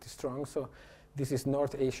effect is strong. So this is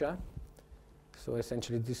North Asia. So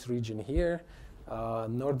essentially this region here.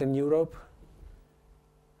 Northern Europe.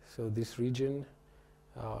 So this region.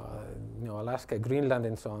 Alaska, Greenland,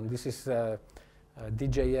 and so on. This is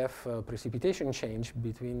DJF precipitation change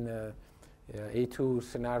between A2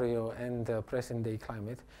 scenario and present-day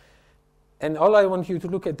climate. And all I want you to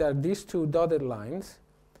look at are these 2 dotted lines.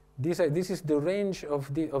 This is the range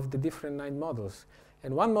of the different 9 models.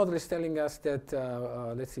 And one model is telling us that,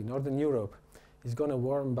 let's see, Northern Europe is going to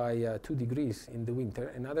warm by 2 degrees in the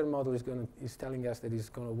winter. Another model is telling us that it's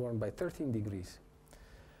going to warm by 13 degrees.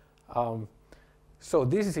 So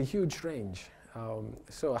this is a huge range.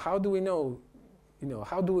 So how do we know,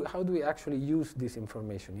 how do we actually use this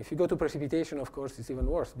information? If you go to precipitation, of course, it's even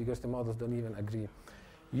worse because the models don't even agree,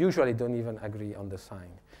 usually don't even agree on the sign.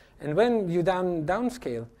 And when you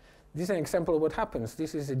downscale, this is an example of what happens.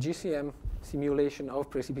 This is a GCM simulation of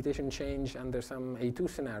precipitation change under some A2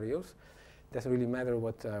 scenarios. Doesn't really matter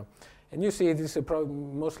what. And you see this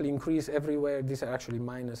mostly increase everywhere. These are actually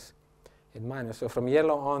minus and minus. So from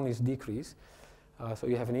yellow on is decrease. So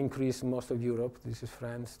you have an increase in most of Europe. This is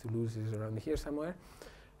France. Toulouse is around here somewhere.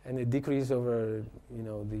 And a decrease over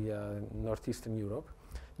the northeastern Europe.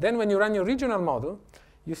 Then when you run your regional model,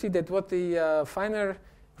 you see that what the finer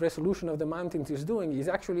resolution of the mountains is doing is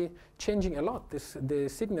actually changing a lot the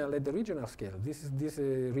signal at the regional scale. These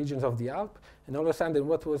regions of the Alps, and all of a sudden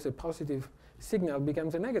what was a positive signal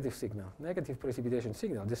becomes a negative signal, negative precipitation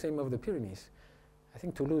signal, the same of the Pyrenees. I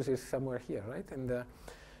think Toulouse is somewhere here, right? And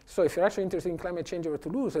so if you're actually interested in climate change over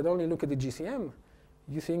Toulouse and only look at the GCM,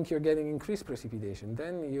 you think you're getting increased precipitation.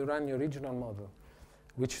 Then you run your regional model,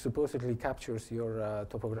 which supposedly captures your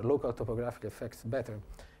local topographic effects better,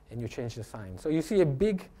 and you change the sign. So you see a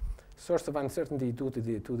big source of uncertainty due to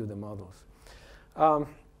the models.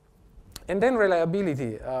 And then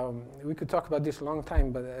reliability. We could talk about this a long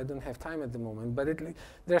time, but I don't have time at the moment. But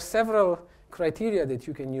there are several criteria that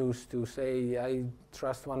you can use to say, I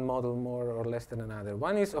trust one model more or less than another.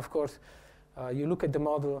 One is, of course, you look at the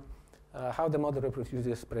model, how the model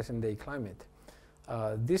reproduces present-day climate.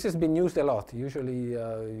 This has been used a lot. Usually,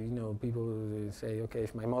 people say, okay,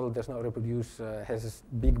 if my model does not reproduce, has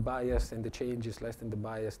a big bias and the change is less than the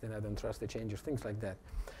bias, then I don't trust the changes, things like that.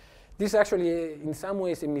 This is actually, in some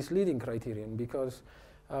ways, a misleading criterion because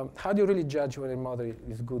how do you really judge whether a model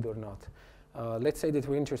is good or not? Let's say that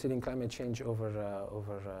we're interested in climate change over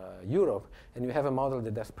Europe, and you have a model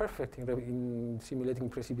that does perfect in simulating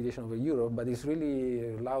precipitation over Europe, but is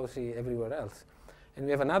really lousy everywhere else. and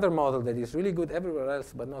we have another model that is really good everywhere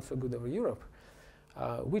else but not so good over Europe,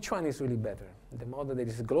 which one is really better? The model that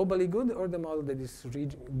is globally good or the model that is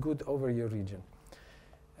good over your region?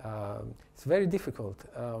 It's very difficult.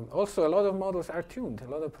 Also, a lot of models are tuned. A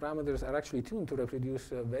lot of parameters are actually tuned to reproduce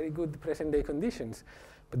very good present-day conditions.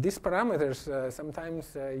 But these parameters,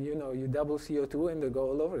 sometimes, you double CO2 and they go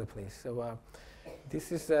all over the place. So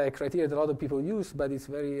this is a criteria that a lot of people use, but it's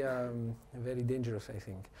very, very dangerous, I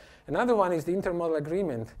think. Another one is the intermodal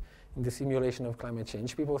agreement in the simulation of climate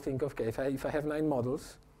change. People think, okay, if I have 9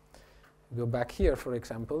 models, go back here, for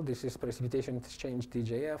example, this is precipitation change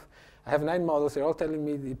DJF. I have 9 models, they're all telling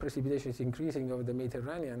me the precipitation is increasing over the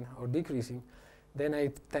Mediterranean or decreasing. Then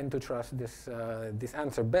I tend to trust this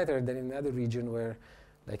answer better than in another region where,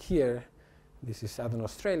 like here, this is Southern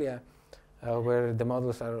Australia, where the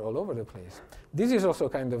models are all over the place. This is also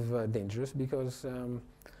kind of dangerous because,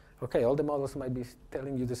 okay, all the models might be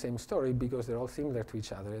telling you the same story because they're all similar to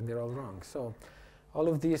each other and they're all wrong. So all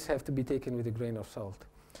of these have to be taken with a grain of salt.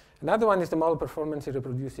 Another one is the model performance in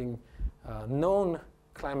reproducing known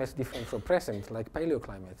climates different from present, like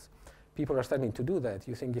paleoclimates. People are starting to do that.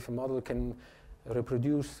 You think if a model can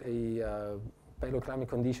reproduce a paleoclimate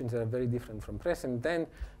conditions that are very different from present, then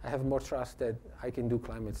I have more trust that I can do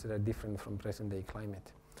climates that are different from present-day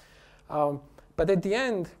climate. But at the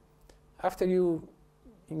end, after you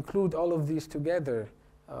include all of these together,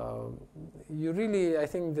 you really, I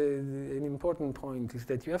think an important point is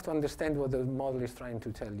that you have to understand what the model is trying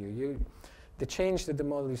to tell you. The change that the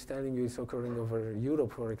model is telling you is occurring over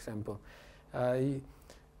Europe, for example.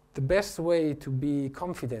 The best way to be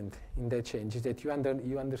confident in that change is that you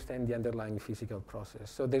understand the underlying physical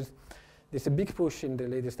process. So there's a big push in the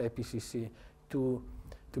latest IPCC to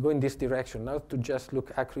go in this direction, not to just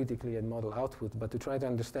look acritically at model output, but to try to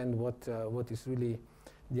understand what is really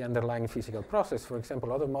the underlying physical process. For example,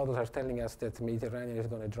 a lot of models are telling us that the Mediterranean is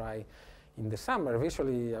going to dry in the summer.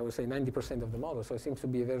 Visually, I would say 90% of the models, so it seems to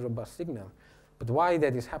be a very robust signal. But why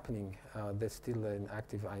that is happening, that's still an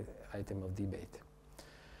active item of debate.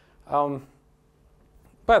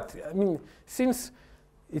 But, I mean, since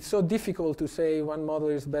it's so difficult to say one model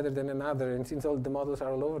is better than another, and since all the models are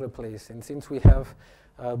all over the place, and since we have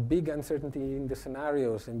big uncertainty in the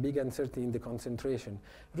scenarios and big uncertainty in the concentration,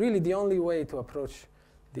 really the only way to approach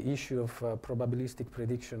the issue of probabilistic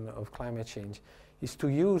prediction of climate change is to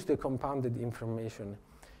use the compounded information,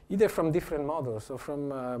 either from different models or from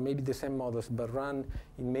maybe the same models, but run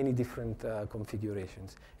in many different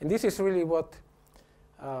configurations. And this is really what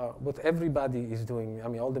everybody is doing. I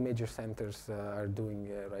mean, all the major centers are doing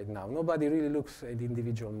right now. Nobody really looks at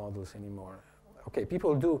individual models anymore. Okay,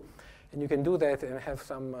 people do, and you can do that and have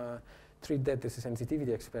some treat that as a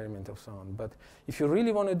sensitivity experiment or so on. But if you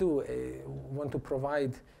really want to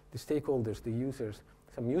provide the stakeholders, the users,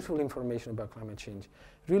 some useful information about climate change,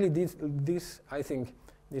 really this I think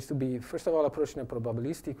needs to be, first of all, approached in a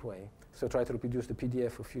probabilistic way. So try to reproduce the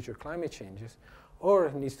PDF of future climate changes, or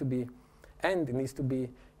it needs to be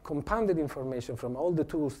compounded information from all the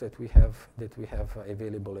tools that we have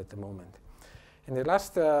available at the moment. In the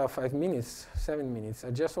last 7 minutes,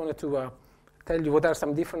 I just wanted to tell you what are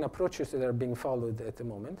some different approaches that are being followed at the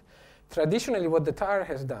moment. Traditionally, what the TAR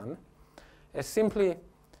has done is simply,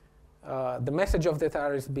 the message of the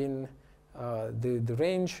TAR has been the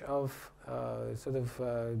range of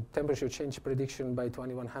temperature change prediction by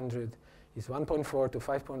 2100 is 1.4 to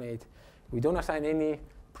 5.8. We don't assign any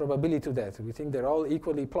probability to that. We think they're all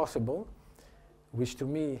equally plausible, which to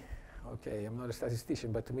me, okay, I'm not a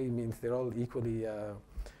statistician, but to me it means they're all equally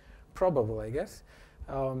probable, I guess.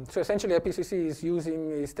 So essentially,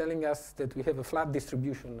 IPCC is telling us that we have a flat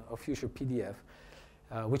distribution of future PDF,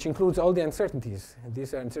 which includes all the uncertainties.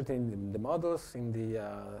 These are uncertainties in the models, in the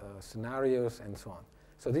scenarios, and so on.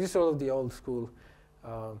 So this is sort of the old school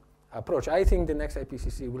approach. I think the next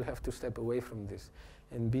IPCC will have to step away from this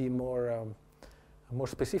and be more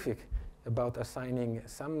specific about assigning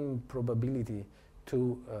some probability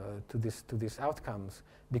to these outcomes,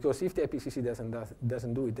 because if the IPCC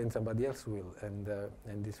doesn't do it, then somebody else will,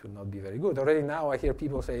 and this will not be very good. Already now I hear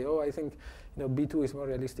people say, oh, I think B2 is more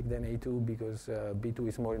realistic than A2 because B2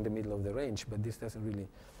 is more in the middle of the range, but this it's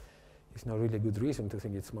not really a good reason to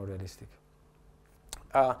think it's more realistic.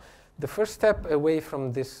 The first step away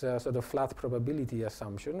from this sort of flat probability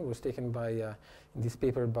assumption was taken by, in this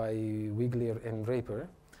paper by Wigler and Raper,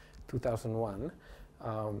 2001.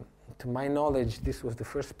 To my knowledge, this was the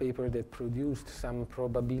first paper that produced some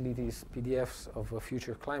probabilities, PDFs of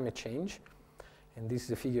future climate change. And this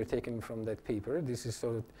is a figure taken from that paper. This is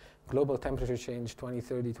sort of global temperature change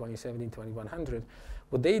 2030, 2070, 2100.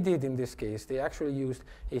 What they did in this case, they actually used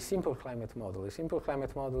a simple climate model. A simple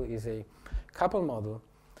climate model is a couple model.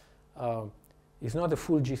 It's not a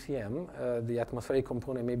full GCM. The atmospheric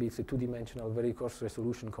component, maybe it's a two-dimensional, very coarse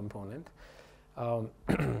resolution component.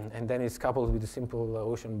 And then it's coupled with a simple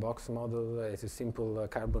ocean box model. It's a simple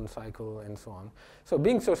carbon cycle, and so on. So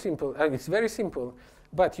being so simple, it's very simple,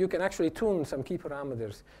 but you can actually tune some key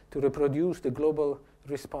parameters to reproduce the global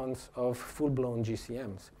response of full-blown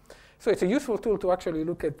GCMs. So it's a useful tool to actually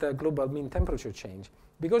look at the global mean temperature change.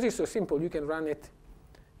 Because it's so simple, you can run it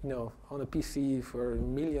on a PC for a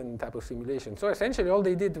million type of simulations. So essentially all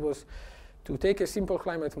they did was to take a simple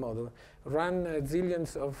climate model, run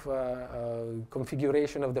zillions of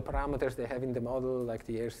configuration of the parameters they have in the model, like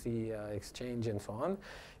the air-sea exchange and so on.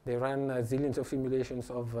 They ran zillions of simulations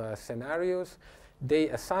of scenarios. They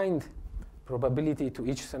assigned probability to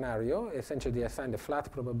each scenario. Essentially, they assigned a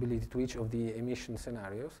flat probability to each of the emission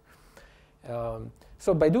scenarios.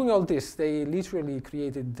 So by doing all this, they literally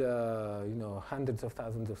created hundreds of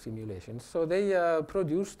thousands of simulations. So they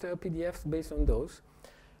produced PDFs based on those,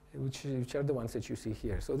 which are the ones that you see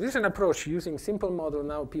here. So this is an approach using simple model.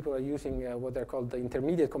 Now people are using what are called the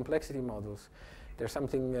intermediate complexity models. There's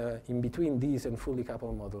something in between these and fully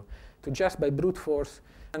coupled model to just by brute force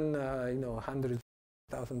run hundreds of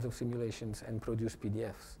thousands of simulations and produce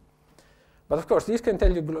PDFs. But of course, this can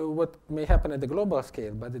tell you what may happen at the global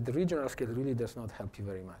scale, but at the regional scale really does not help you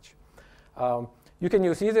very much. You can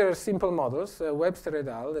use either simple models. Webster et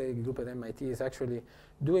al., a group at MIT, is actually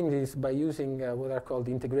doing this by using what are called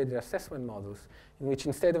integrated assessment models, in which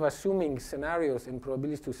instead of assuming scenarios and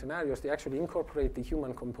probabilities to scenarios, they actually incorporate the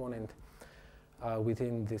human component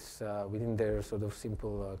within their sort of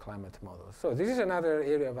simple climate model. So this is another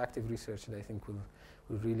area of active research that I think will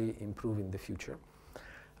really improve in the future.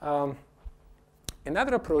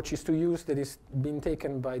 Another approach is to use that is being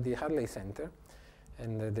taken by the Hadley Center,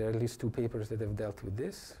 and there are at least 2 papers that have dealt with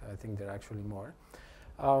this. I think there are actually more.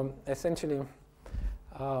 Essentially,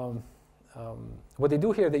 what they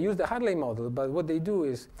do here, they use the Hadley model, but what they do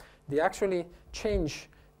is they actually change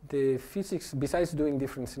the physics. Besides doing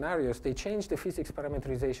different scenarios, they change the physics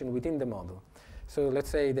parameterization within the model. So let's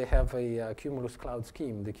say they have a cumulus cloud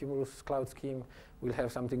scheme. The cumulus cloud scheme will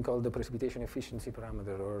have something called the precipitation efficiency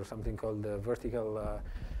parameter, or something called the vertical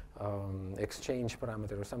exchange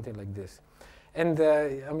parameter, or something like this. And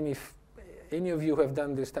I mean, if any of you have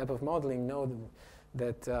done this type of modeling, know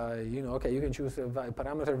that okay, you can choose a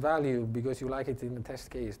parameter value because you like it in the test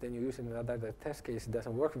case. Then you use it in another test case. It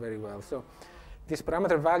doesn't work very well. So these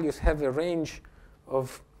parameter values have a range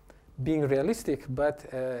of being realistic, but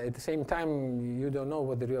at the same time, you don't know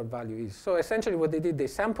what the real value is. So essentially what they did,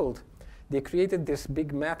 they created this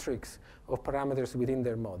big matrix of parameters within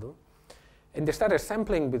their model. And they started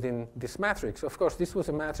sampling within this matrix. Of course, this was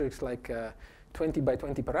a matrix like 20 by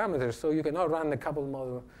 20 parameters, so you cannot run a couple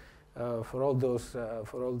model for all those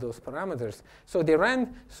parameters. So they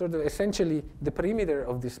ran sort of essentially the perimeter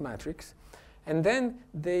of this matrix, and then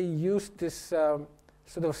they used this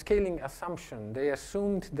sort of scaling assumption. They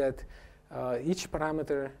assumed that each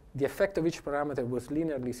parameter, the effect of each parameter was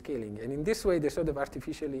linearly scaling. And in this way, they sort of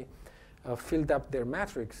artificially filled up their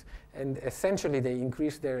matrix. And essentially, they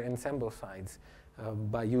increased their ensemble size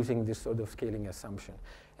by using this sort of scaling assumption.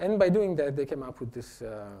 And by doing that, they came up with this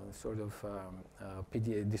sort of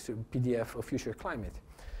PDF of future climate.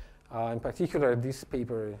 In particular, this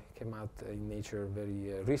paper came out in Nature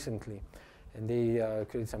very recently. And they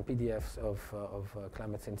created some PDFs of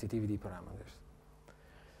climate sensitivity parameters.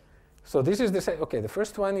 So this is the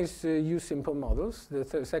first one is use simple models.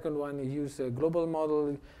 The second one is use a global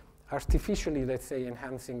model, artificially, let's say,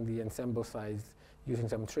 enhancing the ensemble size using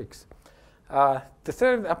some tricks. The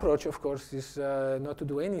third approach, of course, is not to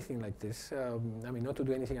do anything like this. I mean, not to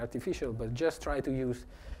do anything artificial, but just try to use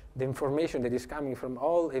the information that is coming from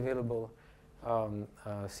all available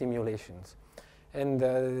simulations. And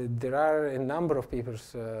there are a number of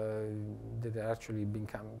papers that have actually been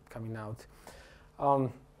coming out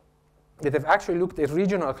that have actually looked at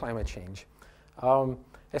regional climate change.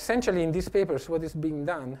 Essentially, in these papers, what is being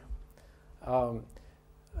done,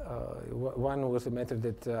 one was a method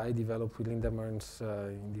that I developed with Linda Mearns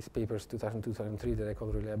in these papers 2002-2003 that I call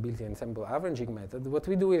reliability ensemble averaging method. What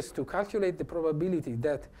we do is to calculate the probability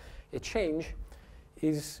that a change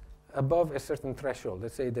is above a certain threshold.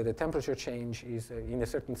 Let's say that a temperature change is in a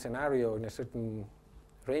certain scenario, in a certain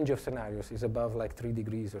range of scenarios, is above like 3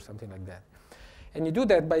 degrees or something like that. And you do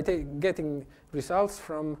that by getting results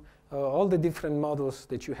from all the different models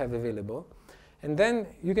that you have available. And then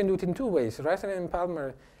you can do it in 2 ways. Reisner and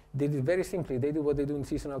Palmer they do very simply. They do what they do in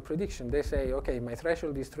seasonal prediction. They say, okay, my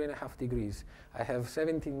threshold is 3.5 degrees. I have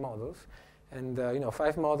 17 models. And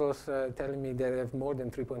 5 models telling me that I have more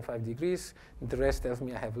than 3.5 degrees. The rest tells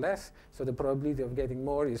me I have less. So the probability of getting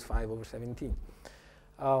more is 5 over 17.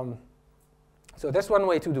 So that's one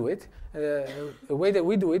way to do it. The way that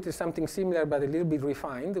we do it is something similar but a little bit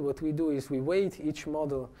refined. What we do is we weight each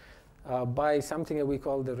model by something that we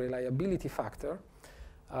call the reliability factor.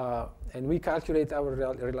 And we calculate our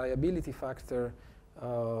reliability factor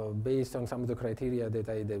based on some of the criteria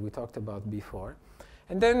that we talked about before.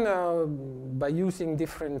 And then by using a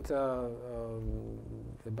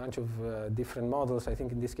bunch of different models, I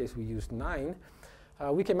think in this case we used 9,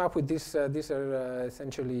 we came up with this. These are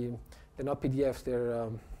essentially, they're not PDFs, they're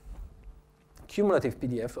cumulative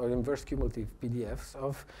PDFs or inverse cumulative PDFs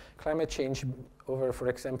of climate change over, for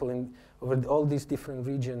example, over all these different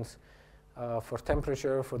regions for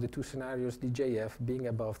temperature, for the 2 scenarios, DJF being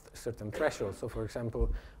above certain thresholds. So for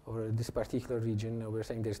example, over this particular region, we're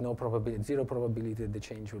saying there's no probability, 0 probability that the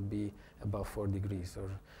change will be above 4 degrees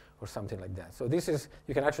or something like that. So this is,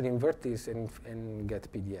 you can actually invert this and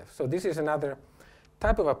get PDF. So this is another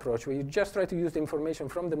type of approach where you just try to use the information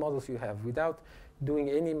from the models you have without doing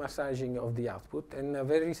any massaging of the output. And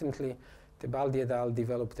very recently, Tebaldi et al.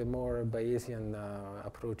 Developed a more Bayesian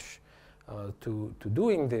approach to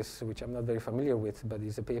doing this, which I'm not very familiar with, but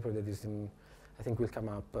it's a paper that is I think will come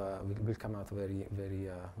out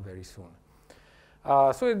very soon.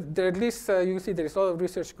 So there at least you see there is a lot of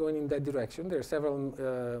research going in that direction. There are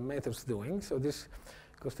several methods doing. So this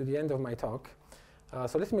goes to the end of my talk.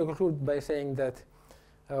 So let me conclude by saying that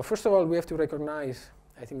first of all, we have to recognize,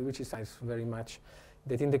 I think which is nice very much,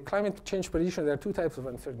 that in the climate change prediction there are 2 types of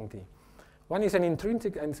uncertainty. One is an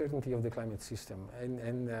intrinsic uncertainty of the climate system,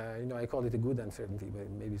 and I call it a good uncertainty, but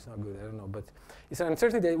maybe it's not good, I don't know. But it's an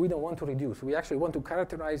uncertainty that we don't want to reduce. We actually want to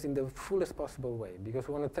characterize in the fullest possible way, because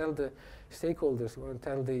we want to tell the stakeholders, we want to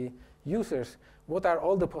tell the users what are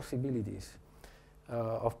all the possibilities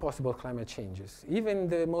of possible climate changes, even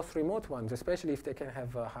the most remote ones, especially if they can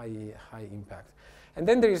have a high impact. And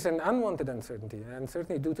then there is an unwanted uncertainty, an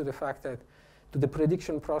uncertainty due to the fact that to the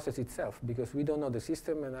prediction process itself, because we don't know the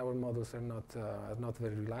system and our models are not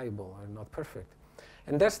very reliable, are not perfect.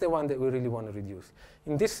 And that's the one that we really want to reduce.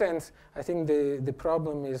 In this sense, I think the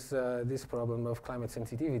problem is this problem of climate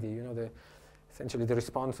sensitivity, essentially the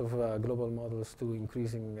response of global models to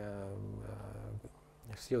increasing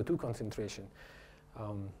CO2 concentration.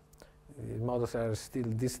 Models are still,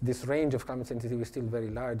 this range of climate sensitivity is still very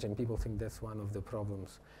large, and people think that's one of the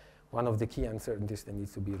problems, one of the key uncertainties that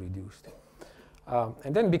needs to be reduced.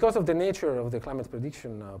 And then because of the nature of the climate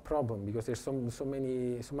prediction problem, because there's so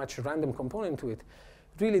much random component to it,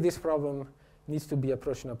 really this problem needs to be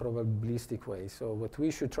approached in a probabilistic way. So what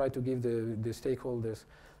we should try to give the stakeholders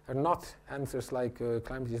are not answers like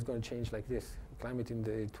climate is going to change like this. Climate in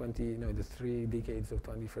the 3 decades of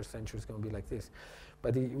 21st century is going to be like this.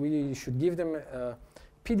 But we should give them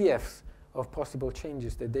PDFs of possible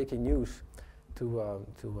changes that they can use to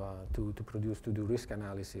do risk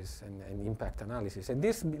analysis and impact analysis. And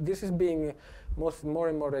this is being more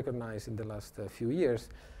and more recognized in the last few years.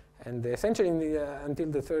 And essentially, until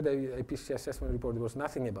the 3rd IPCC assessment report, there was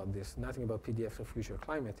nothing about this, nothing about PDFs of future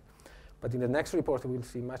climate. But in the next report, we'll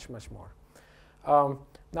see much, much more.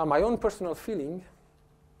 Now, my own personal feeling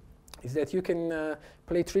is that you can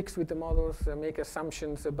play tricks with the models, make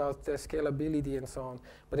assumptions about scalability and so on,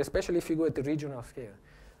 but especially if you go at the regional scale.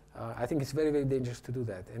 I think it's very, very dangerous to do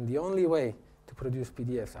that. And the only way to produce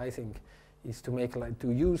PDFs, I think, is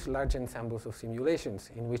to use large ensembles of simulations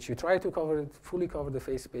in which you try to fully cover the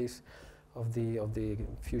phase space of the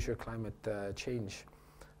future climate change.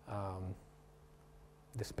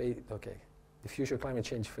 The future climate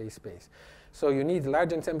change phase space. So you need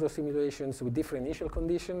large ensemble simulations with different initial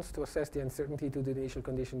conditions to assess the uncertainty to the initial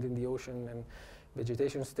conditions in the ocean and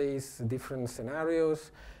vegetation states, different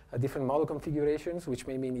scenarios, different model configurations, which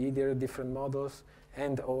may mean either different models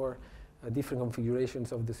and or different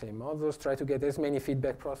configurations of the same models. Try to get as many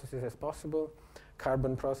feedback processes as possible,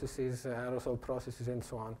 carbon processes, aerosol processes, and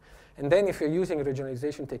so on. And then if you're using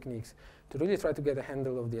regionalization techniques, to really try to get a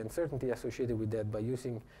handle of the uncertainty associated with that by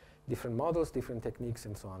using different models, different techniques,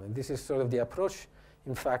 and so on. And this is sort of the approach,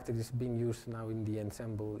 in fact, that is being used now in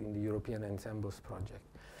the European Ensembles project.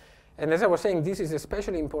 And as I was saying, this is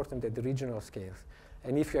especially important at the regional scales.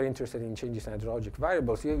 And if you're interested in changes in hydrologic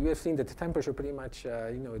variables, you have seen that the temperature pretty much,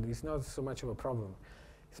 it's not so much of a problem.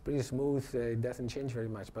 It's pretty smooth, it doesn't change very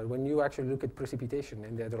much. But when you actually look at precipitation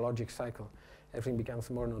and the hydrologic cycle, everything becomes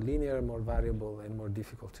more nonlinear, more variable, and more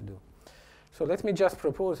difficult to do. So let me just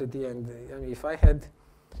propose at the end, if I had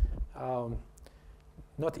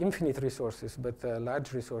not infinite resources, but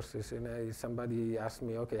large resources. And somebody asked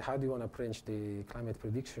me, okay, how do you want to approach the climate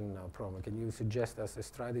prediction problem? Can you suggest us a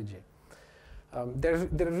strategy? There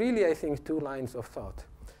are really, I think, two lines of thought.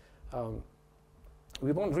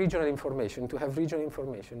 We want regional information. To have regional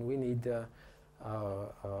information, we need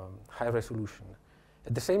high resolution.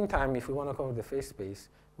 At the same time, if we want to cover the phase space,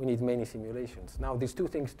 we need many simulations. Now, these two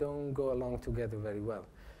things don't go along together very well,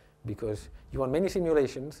 because you want many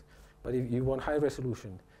simulations, but if you want high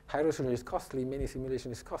resolution. High resolution is costly, many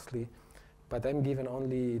simulation is costly, but I'm given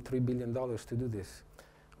only $3 billion to do this.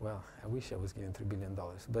 Well, I wish I was given $3 billion.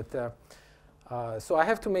 But so I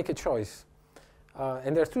have to make a choice.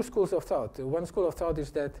 And there are two schools of thought. One school of thought is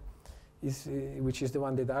that, which is the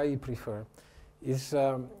one that I prefer, is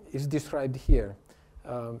described here.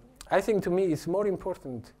 I think, to me, it's more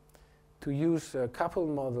important to use couple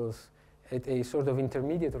models at a sort of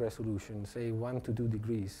intermediate resolution, say 1 to 2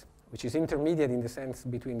 degrees, which is intermediate in the sense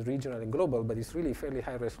between regional and global, but it's really fairly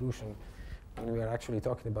high resolution when we are actually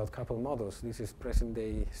talking about couple models. This is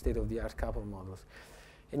present-day state-of-the-art couple models.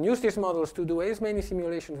 And use these models to do as many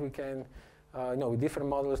simulations we can, with different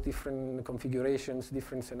models, different configurations,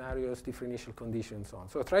 different scenarios, different initial conditions, so on.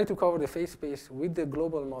 So try to cover the phase space with the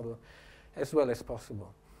global model as well as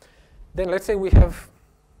possible. Then let's say we have,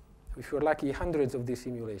 if we're lucky, hundreds of these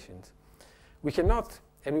simulations. We cannot,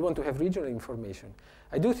 and we want to have regional information.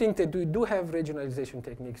 I do think that we do have regionalization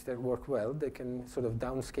techniques that work well. They can sort of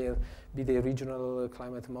downscale, be they regional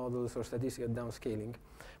climate models or statistical downscaling.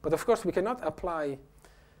 But of course, we cannot apply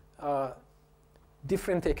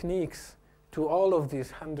different techniques to all of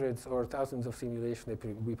these hundreds or thousands of simulations that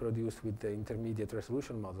we produce with the intermediate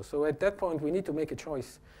resolution model. So at that point, we need to make a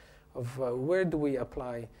choice of where do we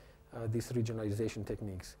apply these regionalization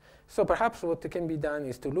techniques. So perhaps what can be done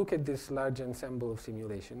is to look at this large ensemble of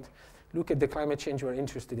simulations, look at the climate change we're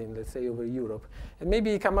interested in, let's say over Europe, and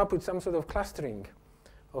maybe come up with some sort of clustering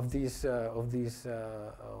of these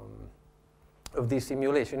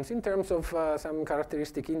simulations in terms of some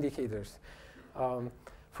characteristic indicators.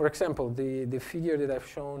 For example, the figure that I've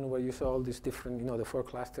shown where you saw all these different, the 4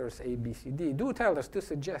 clusters, A, B, C, D, do tell us, do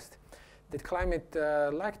suggest that climate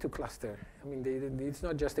like to cluster. I mean, it's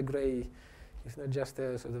not just a gray, it's not just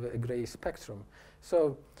a sort of a gray spectrum.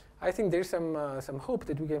 So I think there's some hope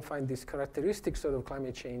that we can find these characteristic sort of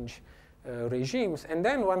climate change regimes, and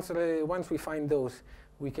then once we find those,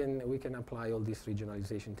 we can apply all these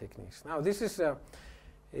regionalization techniques. Now, this is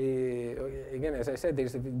again, as I said,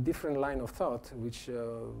 there's a different line of thought, which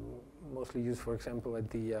mostly used, for example, at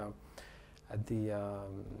the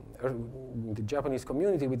Japanese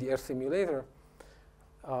community with the Earth simulator,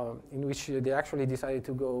 in which they actually decided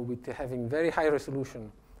to go with having very high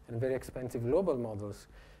resolution and very expensive global models,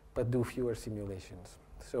 but do fewer simulations.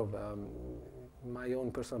 So my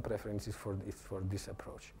own personal preference is for this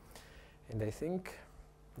approach. And I think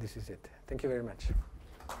this is it. Thank you very much.